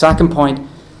 The second point,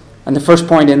 and the first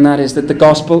point in that, is that the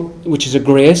gospel, which is a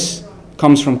grace,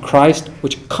 comes from Christ,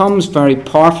 which comes very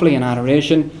powerfully in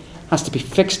adoration, has to be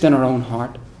fixed in our own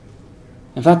heart.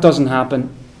 If that doesn't happen,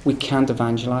 we can't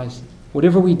evangelize.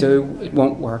 Whatever we do, it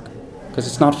won't work, because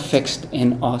it's not fixed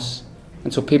in us.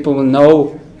 And so people will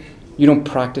know you don't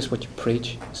practice what you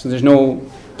preach. So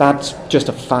that's just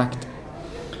a fact.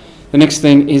 The next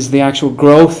thing is the actual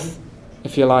growth,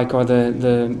 if you like, or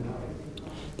the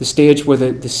stage where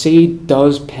the seed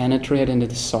does penetrate into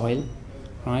the soil.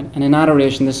 Right? And in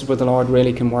adoration, this is where the Lord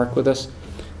really can work with us.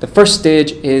 The first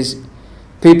stage is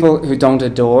people who don't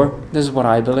adore. This is what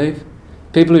I believe.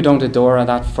 People who don't adore are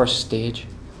that first stage.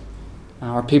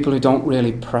 Or people who don't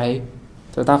really pray.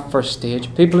 So that first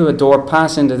stage. People who adore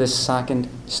pass into this second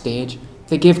stage. If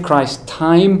they give Christ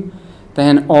time,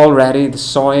 then already the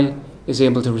soil is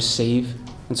able to receive.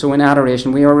 And so in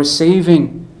adoration, we're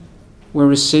receiving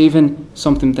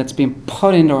something that's being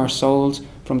put into our souls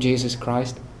from Jesus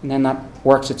Christ. And then that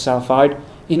works itself out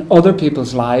in other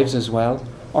people's lives as well.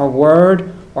 Our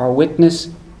word, our witness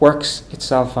works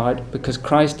itself out because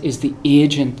Christ is the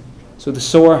agent. So the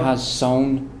sower has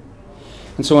sown.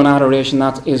 And so in adoration,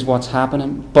 that is what's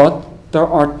happening. But there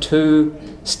are 2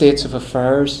 states of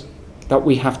affairs that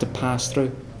we have to pass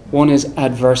through. One is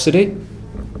adversity.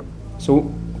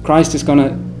 So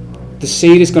the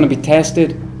seed is going to be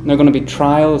tested, and there are going to be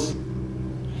trials.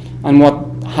 And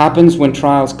what happens when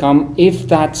trials come, if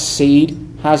that seed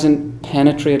hasn't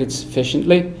penetrated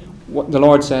sufficiently, what the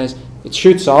Lord says, it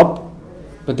shoots up,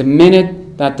 but the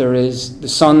minute that the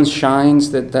sun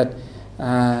shines, that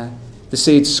the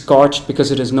seed's scorched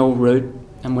because it has no root.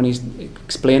 And when he's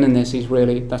explaining this,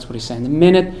 that's what he's saying. The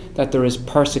minute that there is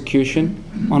persecution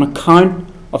on account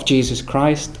of Jesus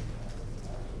Christ,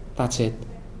 that's it.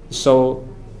 The soul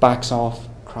backs off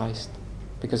Christ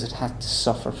because it had to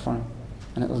suffer for him,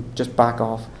 and it'll just back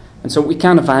off. And so we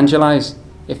can't evangelize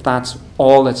if that's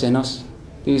all that's in us.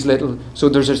 So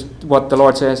there's what the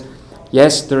Lord says.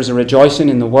 Yes, there's a rejoicing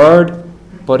in the word,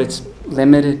 but it's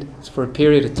limited. It's for a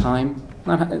period of time.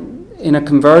 In a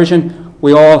conversion,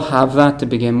 we all have that to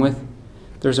begin with.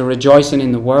 There's a rejoicing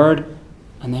in the word,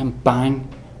 and then bang,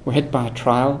 we're hit by a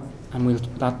trial, and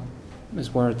that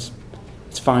is where it's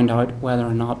found out whether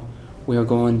or not we are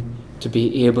going to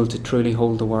be able to truly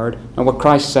hold the word. Now, what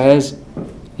Christ says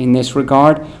in this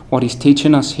regard, what he's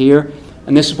teaching us here,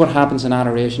 and this is what happens in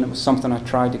adoration. It was something I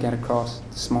tried to get across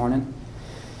this morning.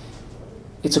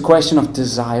 It's a question of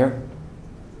desire,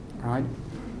 right?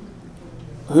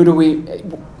 Who do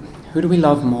we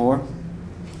love more?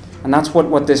 And that's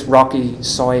what this rocky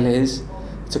soil is.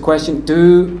 It's a question,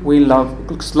 do we love...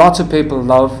 Because lots of people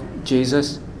love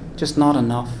Jesus, just not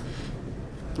enough.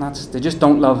 They just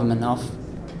don't love him enough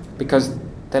because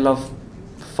they love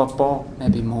football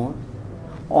maybe more,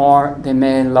 or they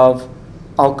may love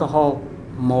alcohol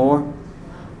more,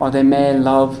 or they may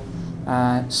love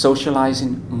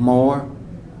socializing more.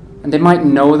 And they might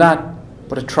know that,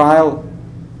 but a trial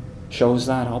shows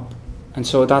that up. And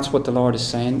so that's what the Lord is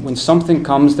saying. When something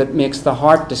comes that makes the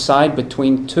heart decide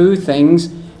between two things,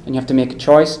 and you have to make a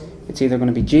choice, it's either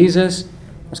going to be Jesus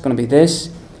or it's going to be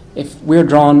this. If we're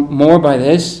drawn more by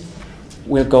this,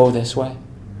 we'll go this way.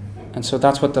 And so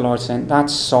that's what the Lord's saying.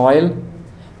 That's soil,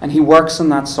 and he works on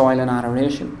that soil in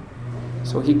adoration.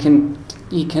 So he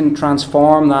can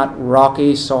transform that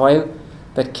rocky soil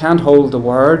that can't hold the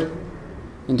word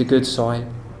into good soil.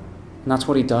 And that's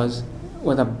what he does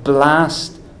with a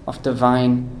blast of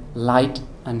divine light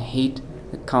and heat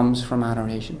that comes from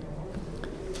adoration.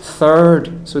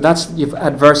 Third, so you've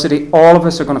adversity. All of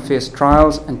us are going to face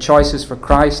trials and choices for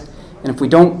Christ. And if we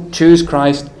don't choose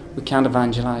Christ, we can't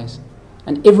evangelize.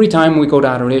 And every time we go to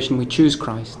adoration, we choose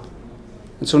Christ.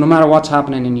 And so no matter what's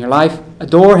happening in your life,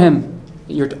 adore him.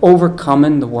 You're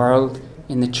overcoming the world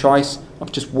in the choice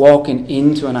of just walking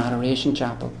into an adoration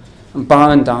chapel and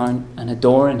bowing down and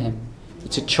adoring him.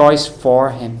 It's a choice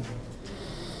for him.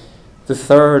 The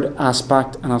third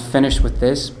aspect, and I'll finish with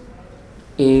this,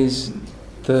 is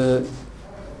the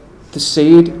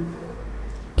seed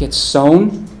gets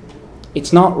sown.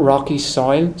 It's not rocky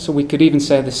soil, so we could even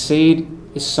say the seed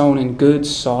is sown in good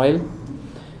soil,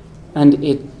 and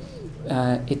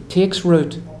it takes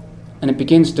root and it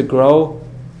begins to grow,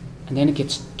 and then it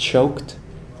gets choked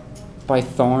by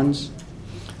thorns.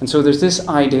 And so there's this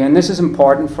idea, and this is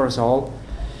important for us all.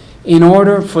 In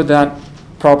order for that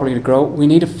properly to grow, we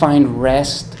need to find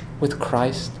rest with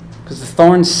Christ, because the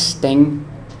thorns sting.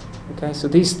 Okay, so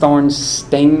these thorns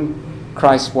sting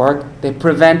Christ's work. They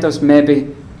prevent us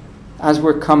maybe, as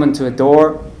we're coming to a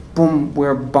door, boom,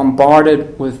 we're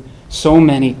bombarded with so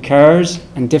many cares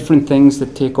and different things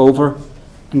that take over,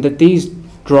 and that these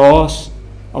draw us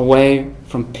away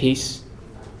from peace,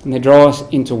 and they draw us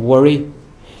into worry,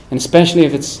 and especially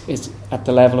if it's at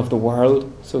the level of the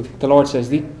world. So the Lord says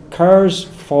the cares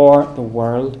for the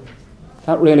world,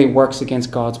 that really works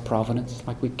against God's providence.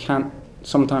 Like we can't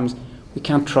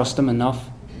trust him enough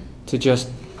to just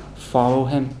follow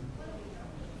him,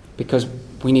 because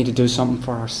we need to do something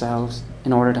for ourselves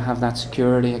in order to have that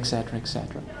security, etc.,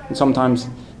 etc. And sometimes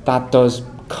that does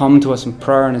come to us in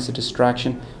prayer and is a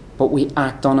distraction, but we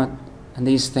act on it, and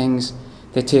these things,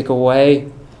 they take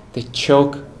away, they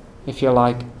choke, if you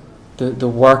like, the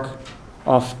work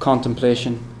of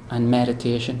contemplation and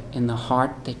meditation in the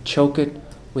heart. They choke it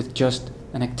with just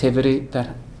an activity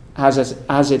that has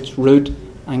as its root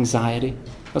anxiety.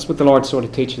 That's what the Lord's sort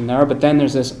of teaching there. But then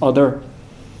there's this other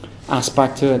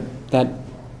aspect to it, that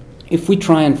if we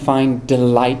try and find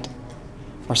delight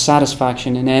or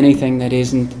satisfaction in anything that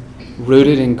isn't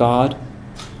rooted in God,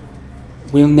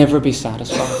 we'll never be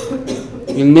satisfied.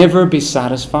 We'll never be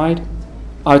satisfied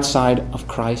outside of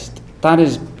Christ. That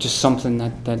is just something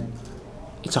that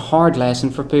it's a hard lesson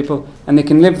for people, and they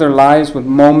can live their lives with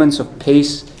moments of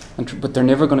peace, but they're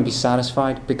never going to be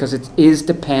satisfied, because it is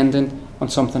dependent on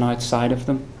something outside of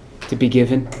them to be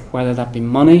given, whether that be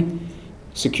money,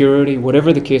 security,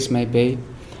 whatever the case may be.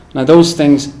 Now those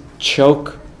things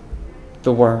choke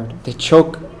the word. They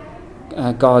choke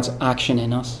God's action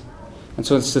in us. And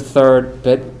so it's the third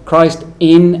bit. Christ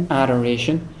in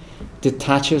adoration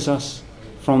detaches us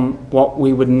from what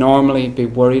we would normally be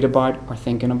worried about or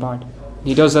thinking about.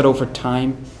 He does that over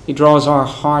time. He draws our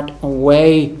heart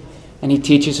away and he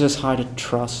teaches us how to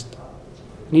trust.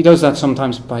 And he does that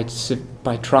sometimes by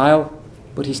trial,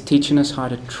 but he's teaching us how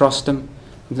to trust him.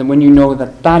 And then when you know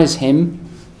that that is him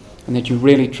and that you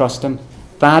really trust him,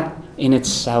 that in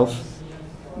itself,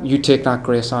 you take that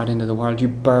grace out into the world. You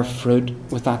bear fruit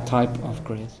with that type of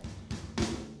grace.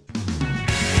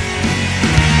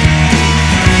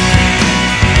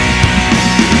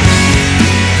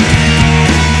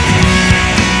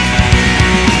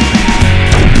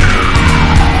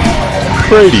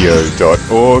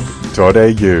 radio.org.au